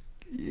this,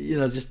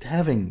 just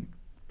having,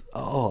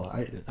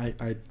 I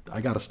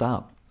gotta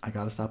stop. I'm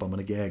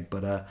gonna gag,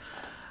 but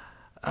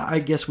I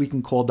guess we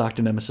can call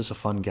Dr. Nemesis a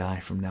fun guy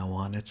from now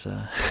on. It's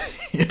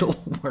it'll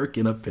work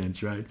in a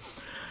pinch, right?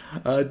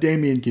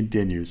 Damian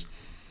continues.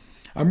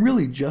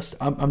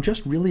 I'm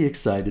just really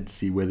excited to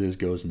see where this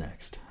goes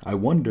next. I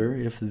wonder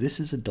if this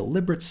is a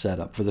deliberate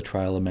setup for the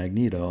trial of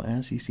Magneto,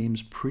 as he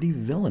seems pretty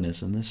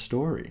villainous in this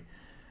story.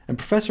 And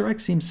Professor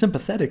X seems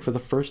sympathetic for the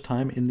first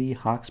time in the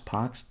Hox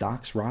Pox,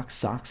 Docs, Rocks,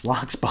 Socks,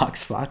 Locks,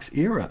 Box, Fox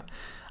era.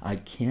 I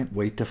can't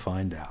wait to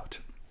find out.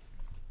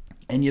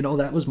 And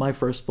that was my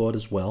first thought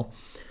as well,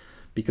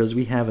 because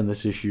we have in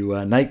this issue,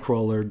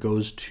 Nightcrawler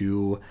goes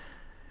to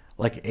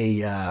like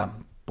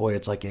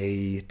it's like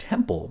a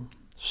temple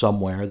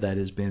somewhere that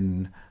has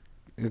been,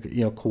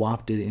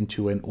 co-opted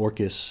into an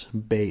Orchis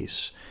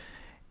base.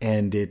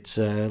 And it's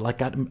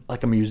got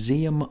a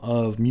museum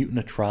of mutant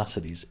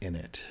atrocities in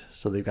it.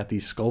 So they've got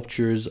these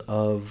sculptures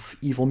of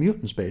evil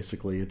mutants,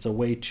 basically. It's a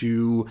way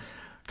to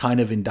kind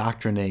of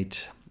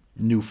indoctrinate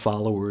new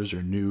followers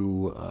or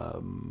new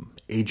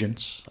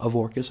agents of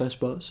Orchis, I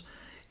suppose,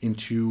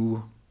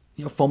 into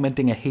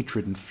fomenting a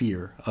hatred and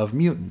fear of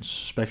mutants,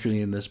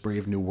 especially in this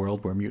brave new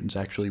world where mutants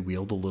actually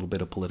wield a little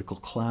bit of political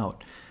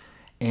clout.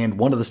 And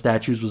one of the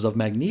statues was of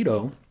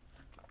Magneto,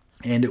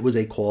 and it was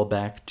a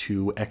callback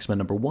to X-Men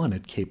 #1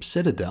 at Cape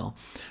Citadel,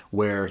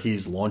 where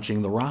he's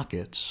launching the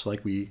rockets,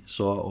 like we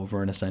saw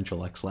over in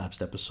Essential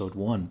X-Lapsed Episode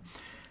 1.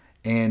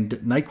 And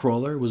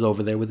Nightcrawler was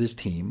over there with his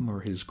team,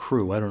 or his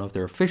crew. I don't know if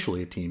they're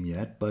officially a team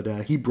yet,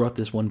 but he brought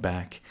this one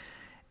back,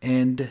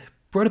 and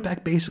brought it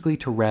back basically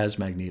to razz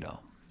Magneto,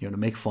 to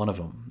make fun of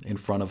him in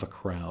front of a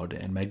crowd.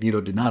 And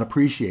Magneto did not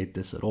appreciate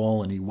this at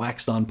all, and he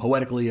waxed on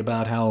poetically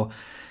about how,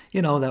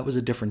 that was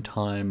a different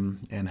time,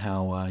 and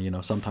how,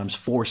 sometimes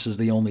force is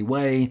the only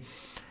way,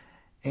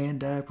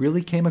 and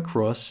really came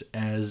across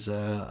as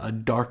a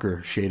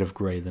darker shade of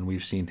gray than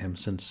we've seen him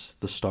since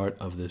the start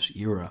of this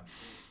era.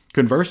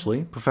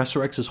 Conversely,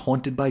 Professor X is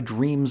haunted by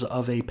dreams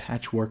of a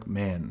Patchwork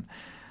Man.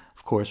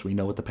 Of course, we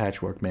know what the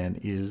Patchwork Man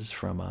is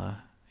from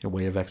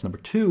Way of X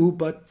 #2,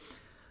 but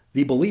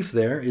the belief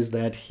there is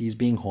that he's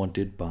being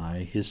haunted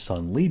by his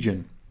son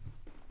Legion.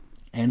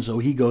 And so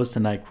he goes to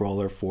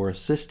Nightcrawler for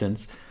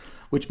assistance,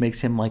 which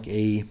makes him like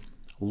a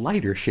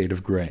lighter shade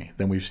of gray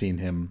than we've seen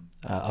him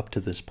up to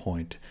this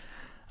point.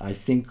 I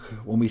think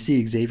when we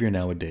see Xavier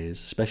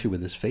nowadays, especially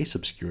with his face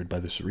obscured by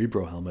the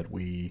Cerebro helmet,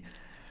 we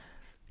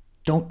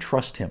don't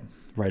trust him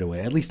right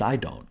away. At least I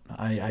don't.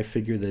 I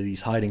figure that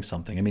he's hiding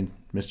something. I mean,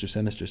 Mr.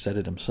 Sinister said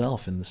it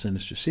himself in the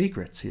Sinister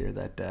Secrets here,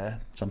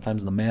 that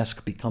sometimes the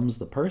mask becomes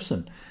the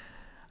person.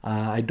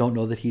 I don't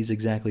know that he's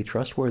exactly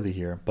trustworthy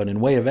here. But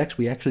in Way of X,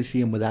 we actually see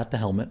him without the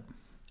helmet,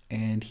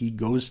 and he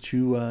goes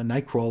to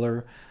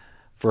Nightcrawler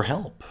for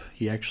help.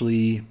 He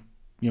actually,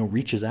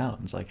 reaches out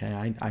and is like,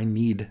 hey, I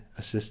need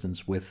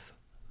assistance with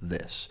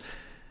this.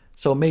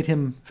 So it made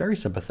him very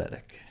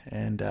sympathetic.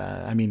 And,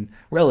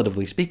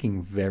 relatively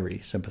speaking, very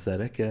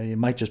sympathetic. It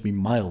might just be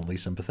mildly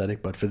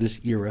sympathetic, but for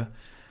this era,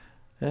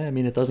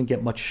 it doesn't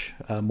get much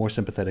more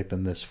sympathetic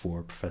than this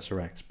for Professor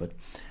X. But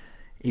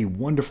a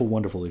wonderful,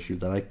 wonderful issue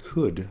that I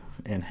could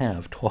and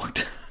have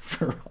talked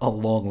for a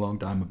long, long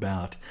time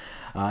about.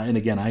 And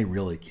again, I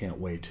really can't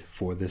wait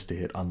for this to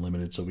hit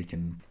Unlimited so we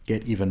can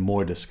get even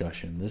more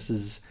discussion. This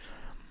is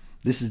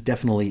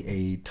definitely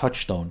a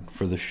touchstone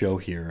for the show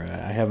here.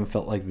 I haven't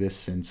felt like this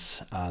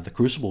since the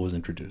Crucible was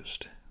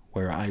introduced,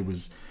 where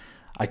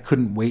I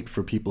couldn't wait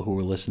for people who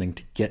were listening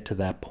to get to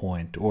that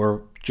point,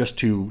 or just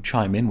to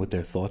chime in with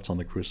their thoughts on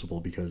the Crucible,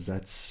 because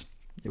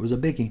it was a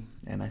biggie,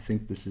 and I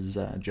think this is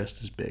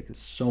just as big. There's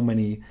so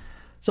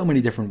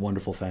many different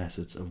wonderful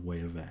facets of Way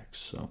of X.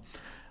 So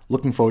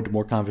looking forward to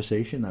more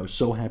conversation. I was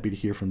so happy to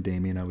hear from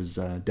Damian. I was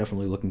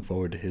definitely looking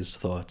forward to his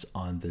thoughts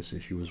on this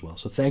issue as well.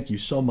 So thank you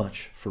so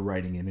much for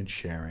writing in and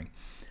sharing.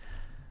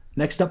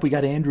 Next up, we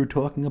got Andrew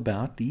talking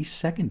about the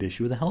second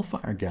issue of the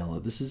Hellfire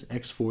Gala. This is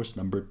X-Force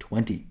number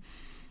 20.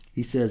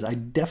 He says, I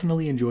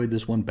definitely enjoyed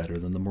this one better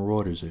than the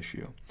Marauders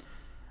issue.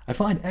 I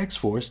find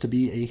X-Force to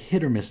be a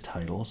hit-or-miss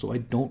title, so I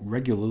don't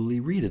regularly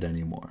read it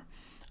anymore.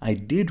 I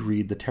did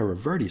read the Terra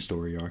Verde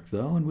story arc,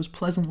 though, and was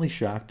pleasantly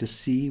shocked to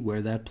see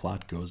where that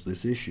plot goes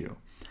this issue.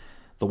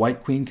 The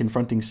White Queen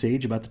confronting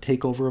Sage about the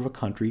takeover of a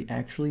country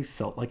actually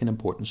felt like an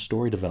important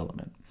story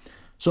development.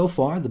 So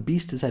far, the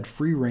Beast has had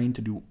free rein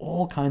to do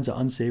all kinds of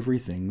unsavory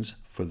things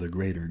for the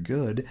greater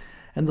good,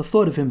 and the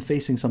thought of him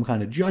facing some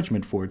kind of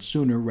judgment for it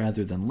sooner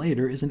rather than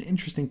later is an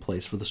interesting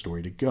place for the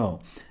story to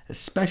go,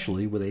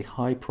 especially with a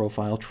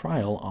high-profile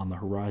trial on the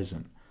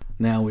horizon.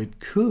 Now, it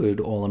could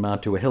all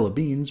amount to a hill of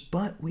beans,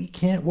 but we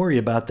can't worry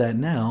about that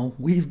now.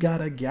 We've got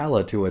a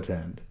gala to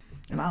attend.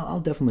 And I'll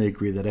definitely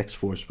agree that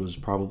X-Force was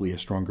probably a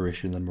stronger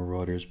issue than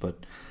Marauders,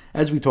 but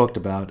as we talked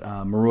about,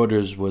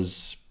 Marauders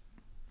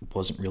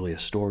wasn't really a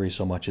story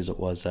so much as it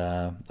was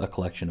a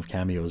collection of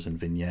cameos and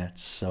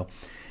vignettes. So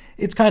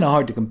it's kind of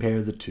hard to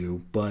compare the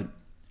two, but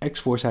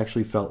X-Force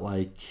actually felt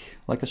like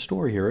a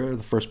story here, or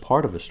the first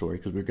part of a story,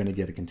 because we're going to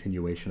get a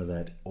continuation of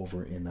that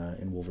over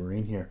in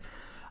Wolverine here.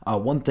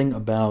 One thing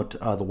about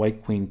the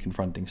White Queen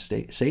confronting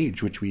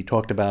Sage, which we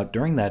talked about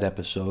during that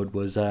episode,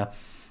 was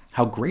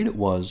how great it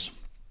was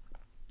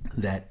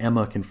that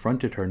Emma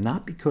confronted her,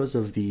 not because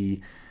of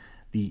the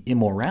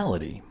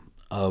immorality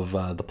of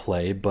the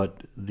play,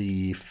 but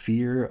the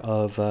fear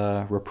of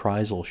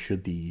reprisal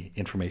should the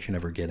information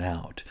ever get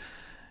out.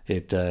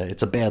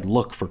 It's a bad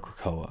look for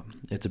Krakoa.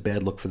 It's a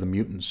bad look for the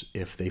mutants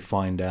if they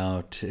find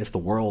out, if the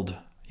world,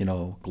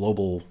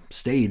 global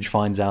stage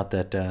finds out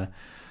that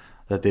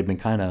they've been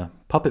kind of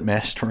puppet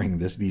mastering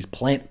these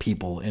plant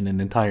people in an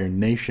entire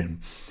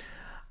nation.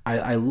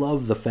 I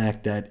love the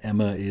fact that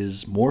Emma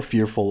is more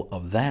fearful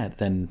of that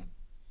than,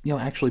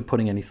 actually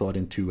putting any thought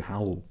into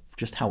how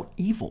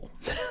evil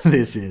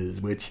this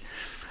is, which,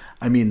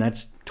 I mean,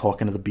 that's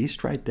talking to the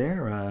Beast right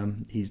there.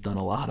 He's done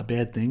a lot of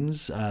bad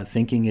things,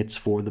 thinking it's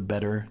for the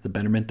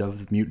betterment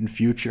of the mutant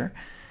future,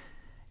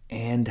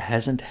 and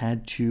hasn't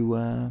had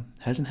to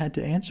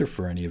answer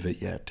for any of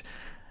it yet.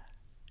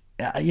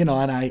 And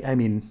I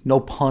mean,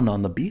 no pun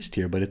on the Beast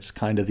here, but it's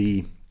kind of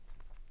the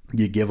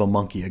you give a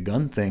monkey a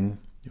gun thing.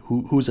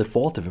 Who's at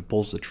fault if it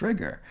pulls the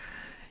trigger?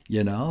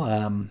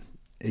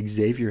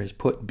 Xavier has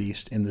put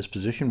Beast in this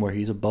position where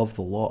he's above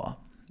the law,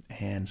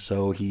 and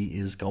so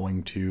he's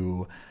going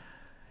to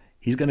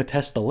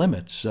test the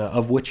limits,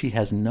 of which he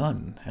has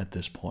none at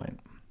this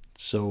point.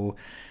 So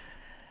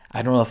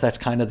I don't know if that's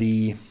kind of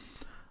the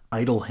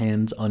idle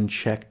hands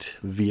unchecked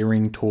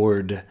veering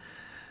toward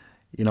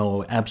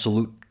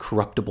absolute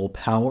corruptible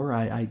power.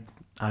 I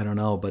don't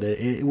know, but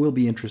it will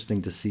be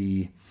interesting to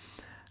see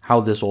how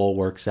this all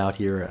works out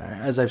here.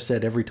 As I've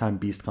said, every time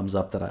Beast comes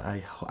up, that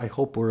I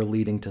hope we're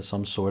leading to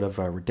some sort of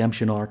a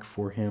redemption arc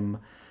for him.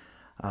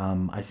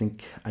 I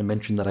think I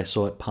mentioned that I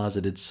saw it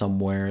posited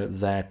somewhere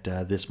that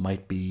this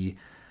might be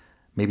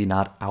maybe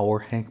not our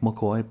Hank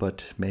McCoy,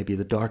 but maybe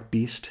the Dark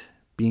Beast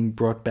being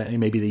brought back.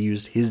 Maybe they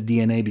used his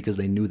DNA because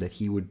they knew that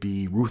he would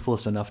be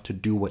ruthless enough to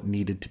do what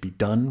needed to be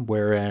done,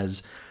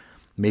 whereas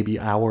maybe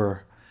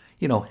our,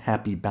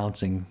 happy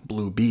bouncing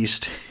blue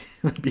Beast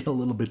would be a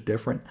little bit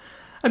different.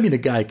 I mean,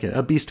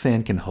 a Beast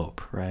fan can hope,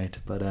 right?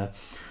 But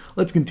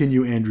let's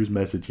continue Andrew's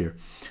message here.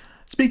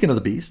 Speaking of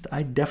the Beast,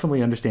 I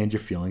definitely understand your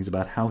feelings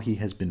about how he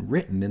has been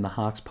written in the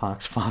Hox,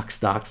 Pox, Fox,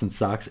 Docs, and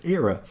Socks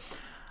era.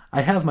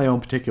 I have my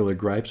own particular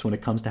gripes when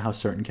it comes to how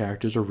certain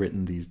characters are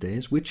written these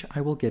days, which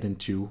I will get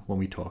into when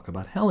we talk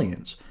about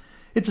Hellions.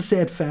 It's a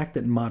sad fact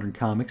that in modern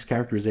comics,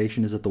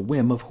 characterization is at the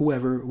whim of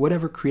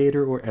whatever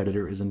creator or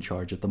editor is in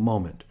charge at the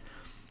moment.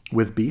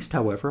 With Beast,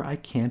 however, I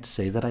can't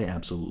say that I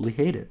absolutely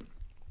hate it.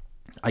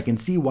 I can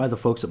see why the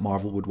folks at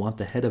Marvel would want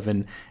the head of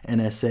an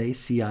NSA,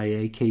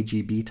 CIA,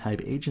 KGB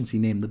type agency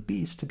named the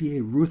Beast to be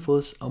a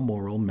ruthless,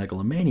 immoral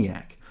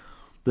megalomaniac.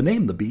 The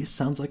name The Beast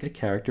sounds like a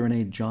character in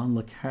a John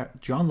le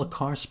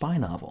Carre spy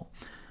novel.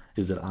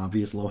 Is it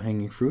obvious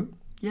low-hanging fruit?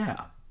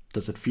 Yeah.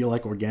 Does it feel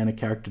like organic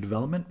character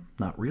development?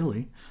 Not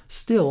really.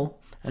 Still,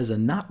 as a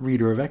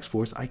not-reader of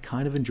X-Force, I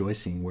kind of enjoy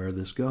seeing where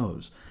this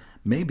goes.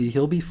 Maybe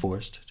he'll be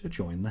forced to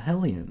join the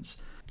Hellions.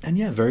 And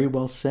yeah, very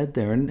well said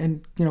there.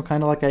 And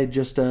kind of like I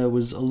just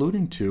was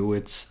alluding to,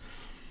 it's,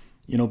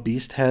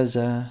 Beast has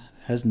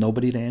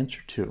nobody to answer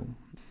to.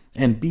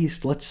 And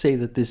Beast, let's say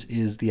that this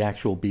is the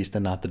actual Beast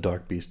and not the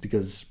Dark Beast,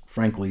 because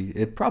frankly,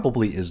 it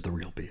probably is the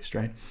real Beast,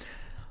 right?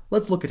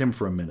 Let's look at him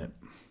for a minute.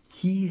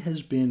 He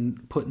has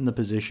been put in the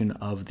position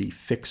of the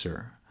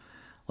fixer.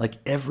 Like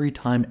every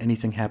time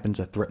anything happens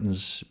that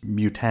threatens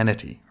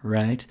mutanity,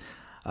 right?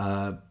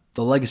 The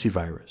legacy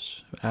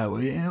virus.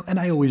 And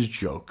I always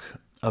joke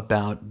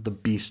about the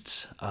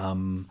Beast's,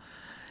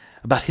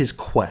 about his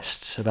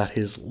quests, about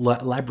his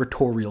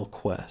laboratorial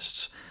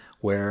quests,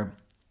 where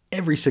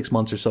every 6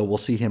 months or so we'll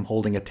see him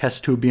holding a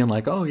test tube being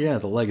like, oh yeah,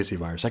 the legacy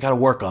virus, I gotta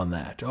work on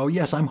that. Oh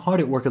yes, I'm hard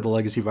at work at the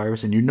legacy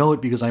virus, and you know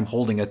it because I'm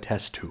holding a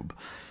test tube.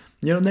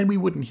 And then we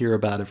wouldn't hear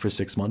about it for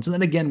 6 months. And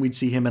then again, we'd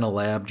see him in a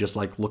lab just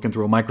like looking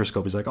through a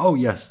microscope. He's like, oh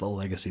yes, the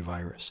legacy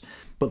virus.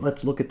 But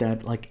let's look at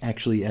that like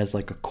actually as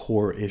like a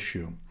core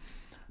issue.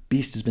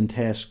 Beast has been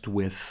tasked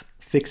with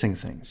fixing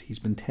things. He's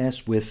been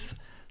tasked with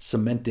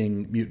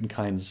cementing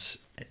mutankind's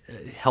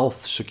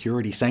health,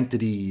 security,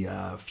 sanctity,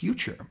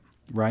 future,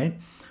 right?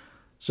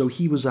 So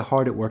he was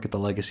hard at work at the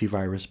Legacy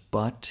Virus,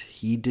 but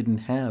he didn't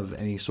have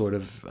any sort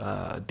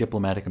of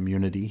diplomatic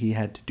immunity. He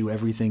had to do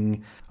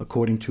everything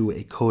according to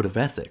a code of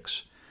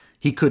ethics.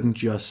 He couldn't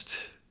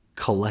just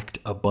collect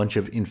a bunch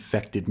of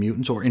infected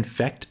mutants or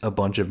infect a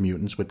bunch of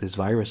mutants with this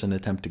virus and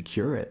attempt to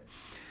cure it.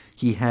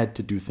 He had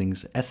to do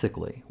things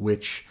ethically,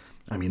 which,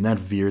 I mean, that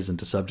veers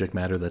into subject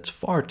matter that's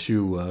far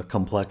too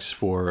complex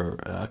for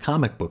a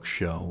comic book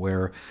show,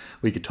 where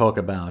we could talk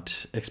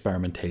about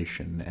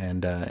experimentation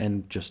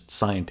and just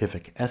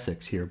scientific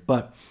ethics here.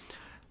 But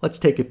let's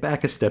take it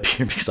back a step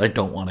here, because I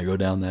don't want to go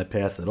down that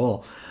path at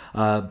all.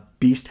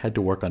 Beast had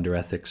to work under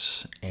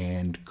ethics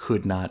and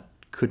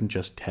couldn't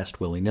just test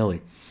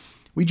willy-nilly.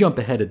 We jump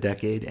ahead a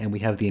decade and we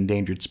have the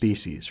endangered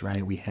species,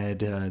 right? We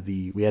had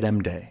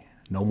M-Day,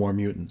 no more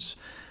mutants.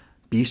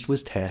 Beast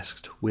was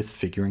tasked with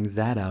figuring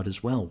that out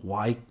as well.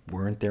 Why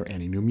weren't there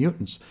any new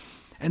mutants?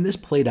 And this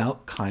played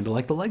out kind of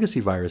like the Legacy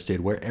Virus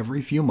did, where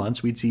every few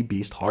months we'd see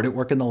Beast hard at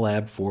work in the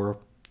lab for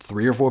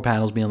 3 or 4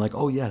 panels being like,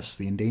 oh yes,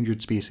 the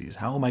endangered species.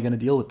 How am I going to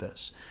deal with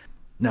this?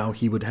 Now,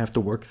 he would have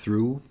to work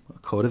through a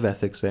code of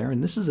ethics there,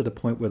 and this is at a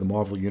point where the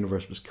Marvel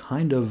Universe was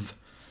kind of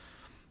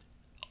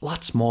a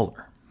lot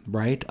smaller,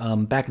 right?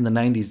 Back in the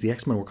 90s, the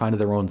X-Men were kind of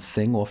their own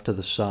thing off to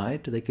the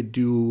side.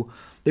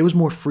 There was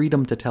more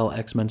freedom to tell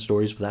X-Men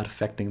stories without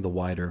affecting the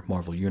wider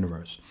Marvel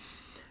Universe.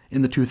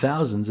 In the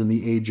 2000s, in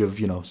the age of,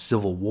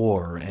 Civil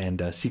War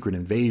and Secret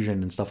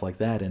Invasion and stuff like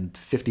that, and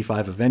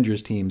 55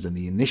 Avengers teams and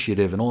the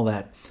Initiative and all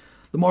that,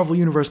 the Marvel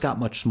Universe got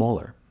much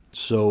smaller.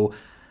 So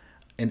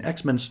an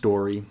X-Men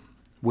story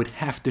would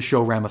have to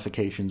show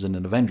ramifications in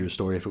an Avengers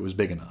story if it was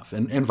big enough,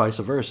 and vice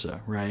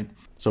versa, right?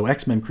 So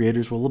X-Men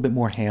creators were a little bit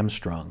more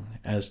hamstrung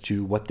as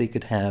to what they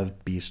could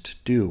have Beast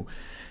do.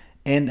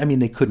 And, I mean,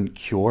 they couldn't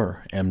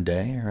cure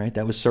M-Day, right?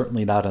 That was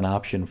certainly not an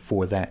option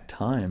for that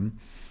time.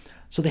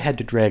 So they had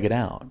to drag it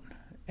out.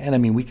 And, I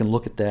mean, we can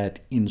look at that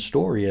in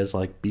story as,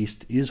 like,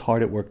 Beast is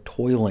hard at work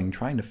toiling,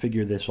 trying to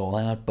figure this all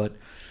out, but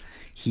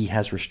he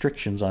has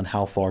restrictions on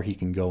how far he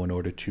can go in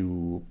order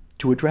to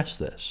address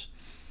this.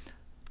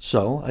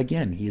 So,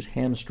 again, he's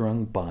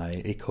hamstrung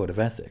by a code of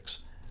ethics.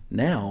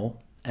 Now,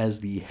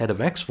 as the head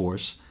of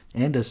X-Force,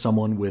 and as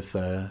someone with,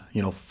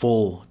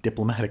 full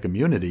diplomatic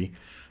immunity,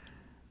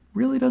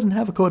 really doesn't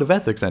have a code of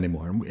ethics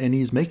anymore, and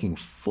he's making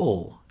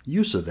full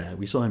use of that.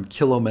 We saw him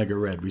kill Omega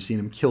Red. We've seen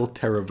him kill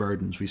Terra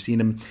Verdans. We've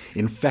seen him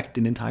infect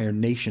an entire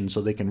nation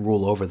so they can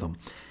rule over them.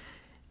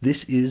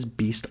 This is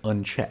Beast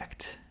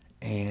unchecked,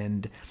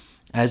 and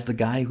as the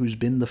guy who's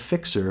been the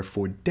fixer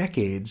for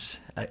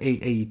decades,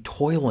 a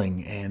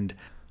toiling and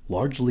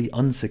largely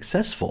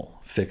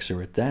unsuccessful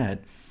fixer at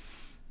that,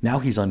 now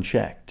he's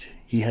unchecked.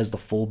 He has the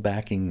full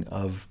backing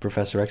of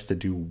Professor X to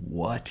do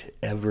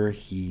whatever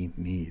he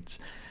needs.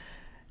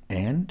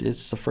 And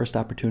it's the first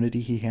opportunity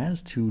he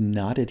has to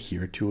not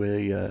adhere to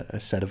a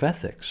set of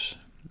ethics.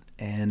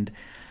 And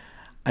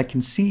I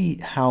can see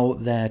how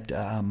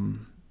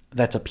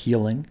that's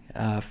appealing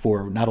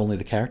for not only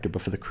the character,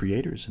 but for the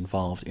creators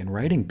involved in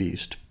writing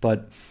Beast.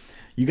 But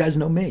you guys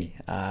know me.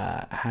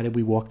 How did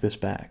we walk this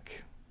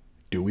back?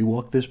 Do we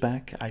walk this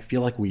back? I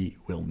feel like we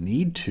will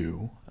need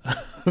to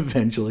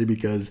eventually,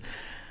 because,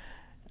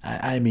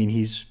 I mean,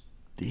 he's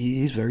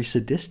very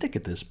sadistic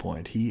at this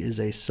point. He is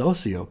a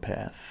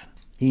sociopath.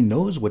 He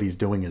knows what he's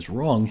doing is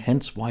wrong,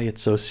 hence why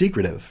it's so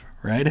secretive,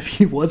 right? If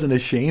he wasn't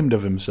ashamed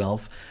of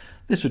himself,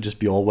 this would just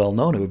be all well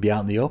known. It would be out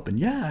in the open.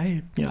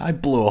 Yeah, I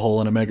blew a hole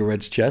in Omega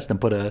Red's chest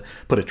and put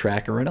a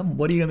tracker in him.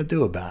 What are you going to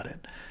do about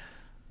it?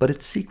 But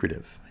it's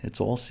secretive.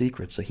 It's all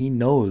secret. So he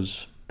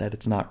knows that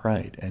it's not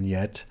right, and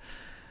yet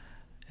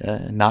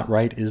not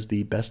right is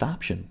the best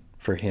option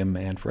for him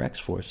and for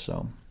X-Force.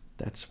 So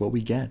that's what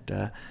we get.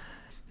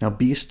 Now,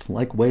 Beast,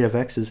 like Way of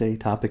X, is a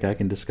topic I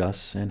can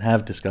discuss and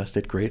have discussed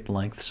at great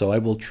length, so I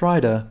will try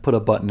to put a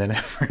button in it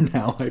for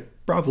now. I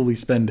probably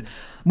spend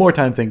more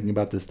time thinking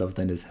about this stuff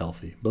than is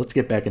healthy. But let's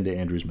get back into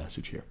Andrew's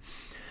message here.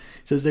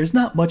 He says, there's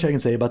not much I can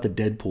say about the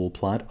Deadpool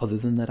plot other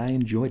than that I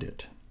enjoyed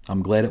it.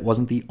 I'm glad it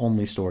wasn't the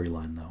only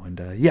storyline, though.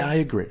 And yeah, I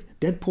agree.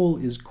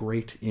 Deadpool is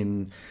great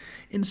in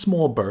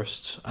small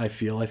bursts, I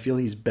feel. I feel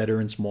he's better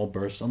in small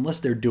bursts, unless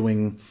they're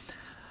doing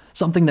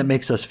something that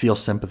makes us feel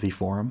sympathy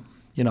for him.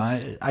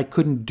 I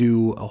couldn't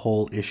do a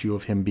whole issue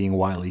of him being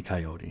Wile E.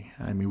 Coyote.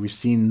 I mean, we've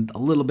seen a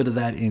little bit of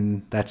that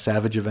in that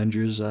Savage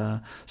Avengers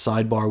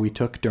sidebar we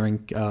took during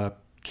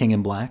King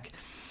in Black.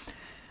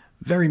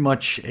 Very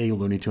much a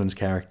Looney Tunes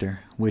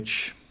character,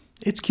 which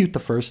it's cute the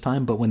first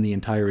time, but when the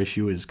entire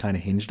issue is kind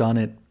of hinged on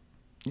it,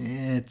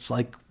 it's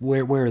like,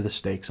 where are the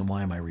stakes and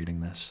why am I reading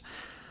this?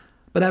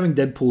 But having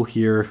Deadpool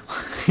here,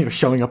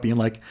 showing up being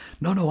like,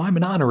 no, I'm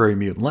an honorary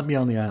mutant, let me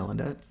on the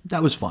island,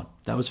 that was fun.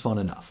 That was fun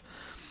enough.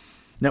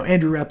 Now,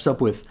 Andrew wraps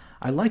up with,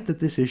 I like that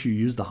this issue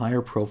used the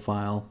higher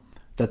profile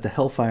that the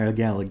Hellfire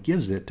Gala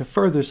gives it to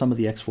further some of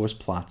the X-Force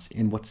plots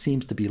in what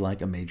seems to be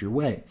like a major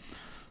way.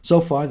 So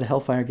far, the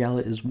Hellfire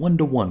Gala is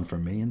 1-1 for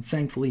me, and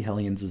thankfully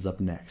Hellions is up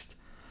next.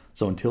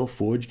 So until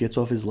Forge gets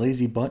off his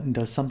lazy butt and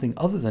does something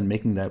other than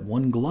making that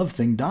one glove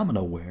thing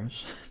Domino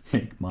wears,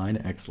 make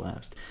mine X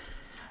last.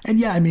 And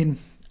yeah, I mean,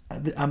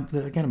 I'm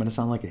going to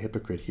sound like a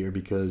hypocrite here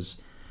because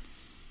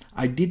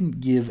I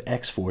didn't give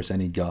X-Force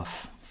any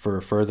guff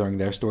for furthering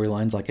their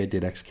storylines like I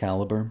did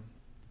Excalibur.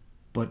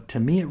 But to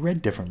me, it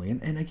read differently.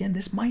 And again,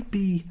 this might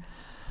be...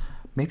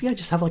 Maybe I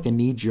just have like a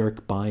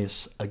knee-jerk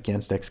bias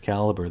against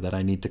Excalibur that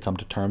I need to come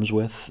to terms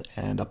with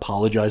and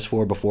apologize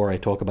for before I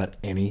talk about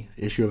any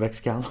issue of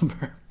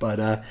Excalibur.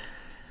 But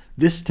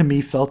this to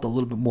me felt a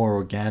little bit more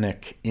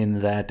organic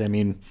in that, I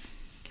mean,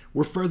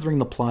 we're furthering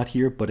the plot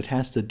here, but it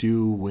has to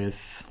do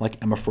with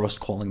like Emma Frost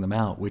calling them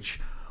out, which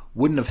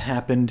wouldn't have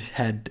happened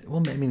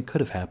it could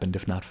have happened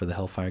if not for the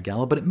Hellfire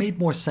Gala, but it made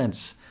more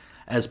sense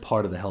as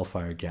part of the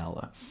Hellfire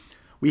Gala.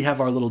 We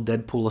have our little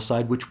Deadpool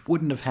aside, which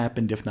wouldn't have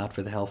happened if not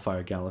for the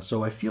Hellfire Gala.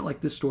 So I feel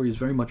like this story is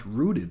very much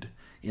rooted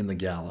in the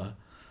Gala,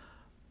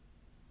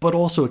 but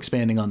also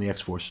expanding on the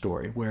X-Force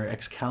story, where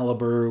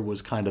Excalibur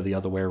was kind of the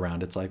other way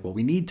around. It's like, well,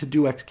 we need to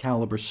do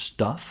Excalibur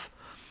stuff,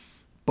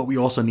 but we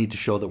also need to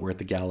show that we're at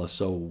the Gala,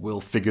 so we'll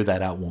figure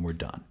that out when we're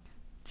done.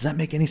 Does that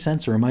make any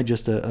sense, or am I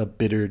just a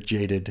bitter,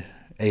 jaded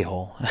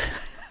a-hole?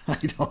 I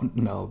don't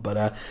know,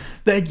 but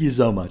thank you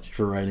so much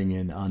for writing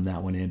in on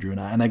that one, Andrew.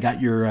 And I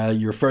got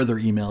your further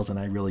emails, and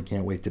I really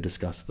can't wait to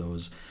discuss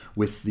those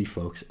with the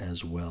folks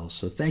as well.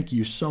 So thank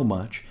you so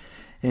much.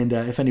 And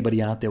if anybody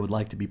out there would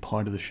like to be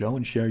part of the show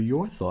and share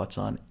your thoughts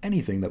on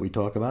anything that we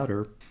talk about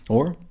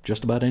or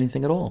just about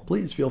anything at all,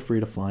 please feel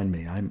free to find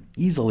me. I'm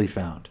easily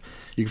found.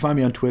 You can find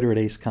me on Twitter at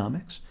Ace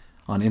Comics,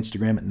 on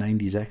Instagram at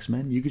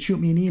 90sXmen. You can shoot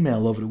me an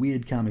email over to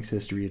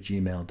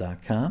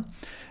weirdcomicshistory@gmail.com.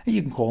 And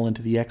you can call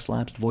into the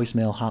X-Lapsed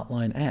voicemail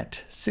hotline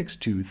at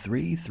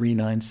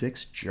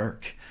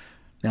 623-396-JERK.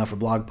 Now for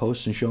blog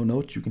posts and show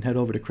notes, you can head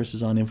over to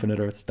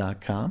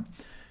chrisisoninfiniteearths.com.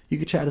 You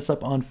can chat us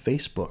up on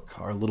Facebook.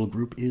 Our little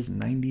group is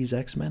 90s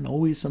X-Men.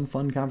 Always some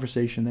fun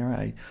conversation there.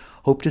 I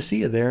hope to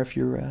see you there if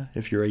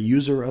you're a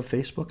user of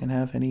Facebook and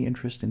have any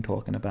interest in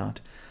talking about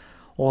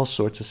all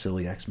sorts of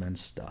silly X-Men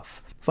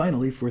stuff.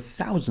 Finally, for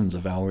thousands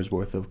of hours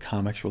worth of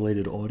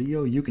comics-related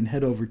audio, you can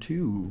head over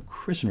to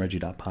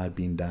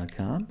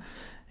chrisandreggie.podbean.com.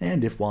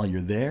 And if while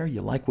you're there,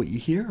 you like what you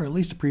hear, or at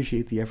least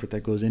appreciate the effort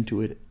that goes into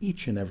it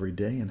each and every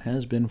day, and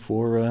has been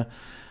for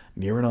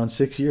nearing on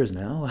 6 years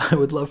now, I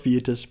would love for you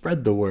to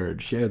spread the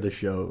word, share the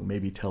show,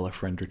 maybe tell a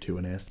friend or two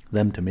and ask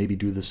them to maybe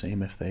do the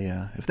same if they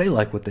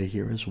like what they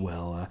hear as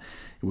well.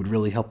 It would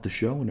really help the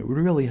show, and it would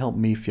really help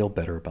me feel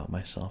better about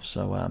myself.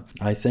 So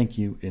I thank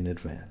you in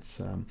advance.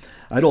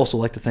 I'd also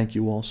like to thank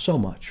you all so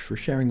much for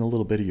sharing a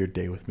little bit of your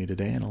day with me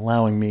today and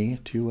allowing me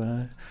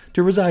to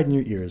reside in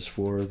your ears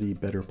for the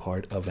better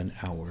part of an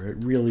hour. It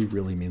really,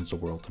 really means the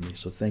world to me.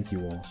 So thank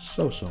you all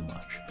so, so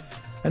much.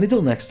 And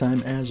until next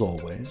time, as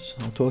always,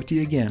 I'll talk to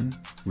you again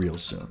real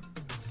soon.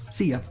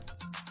 See ya.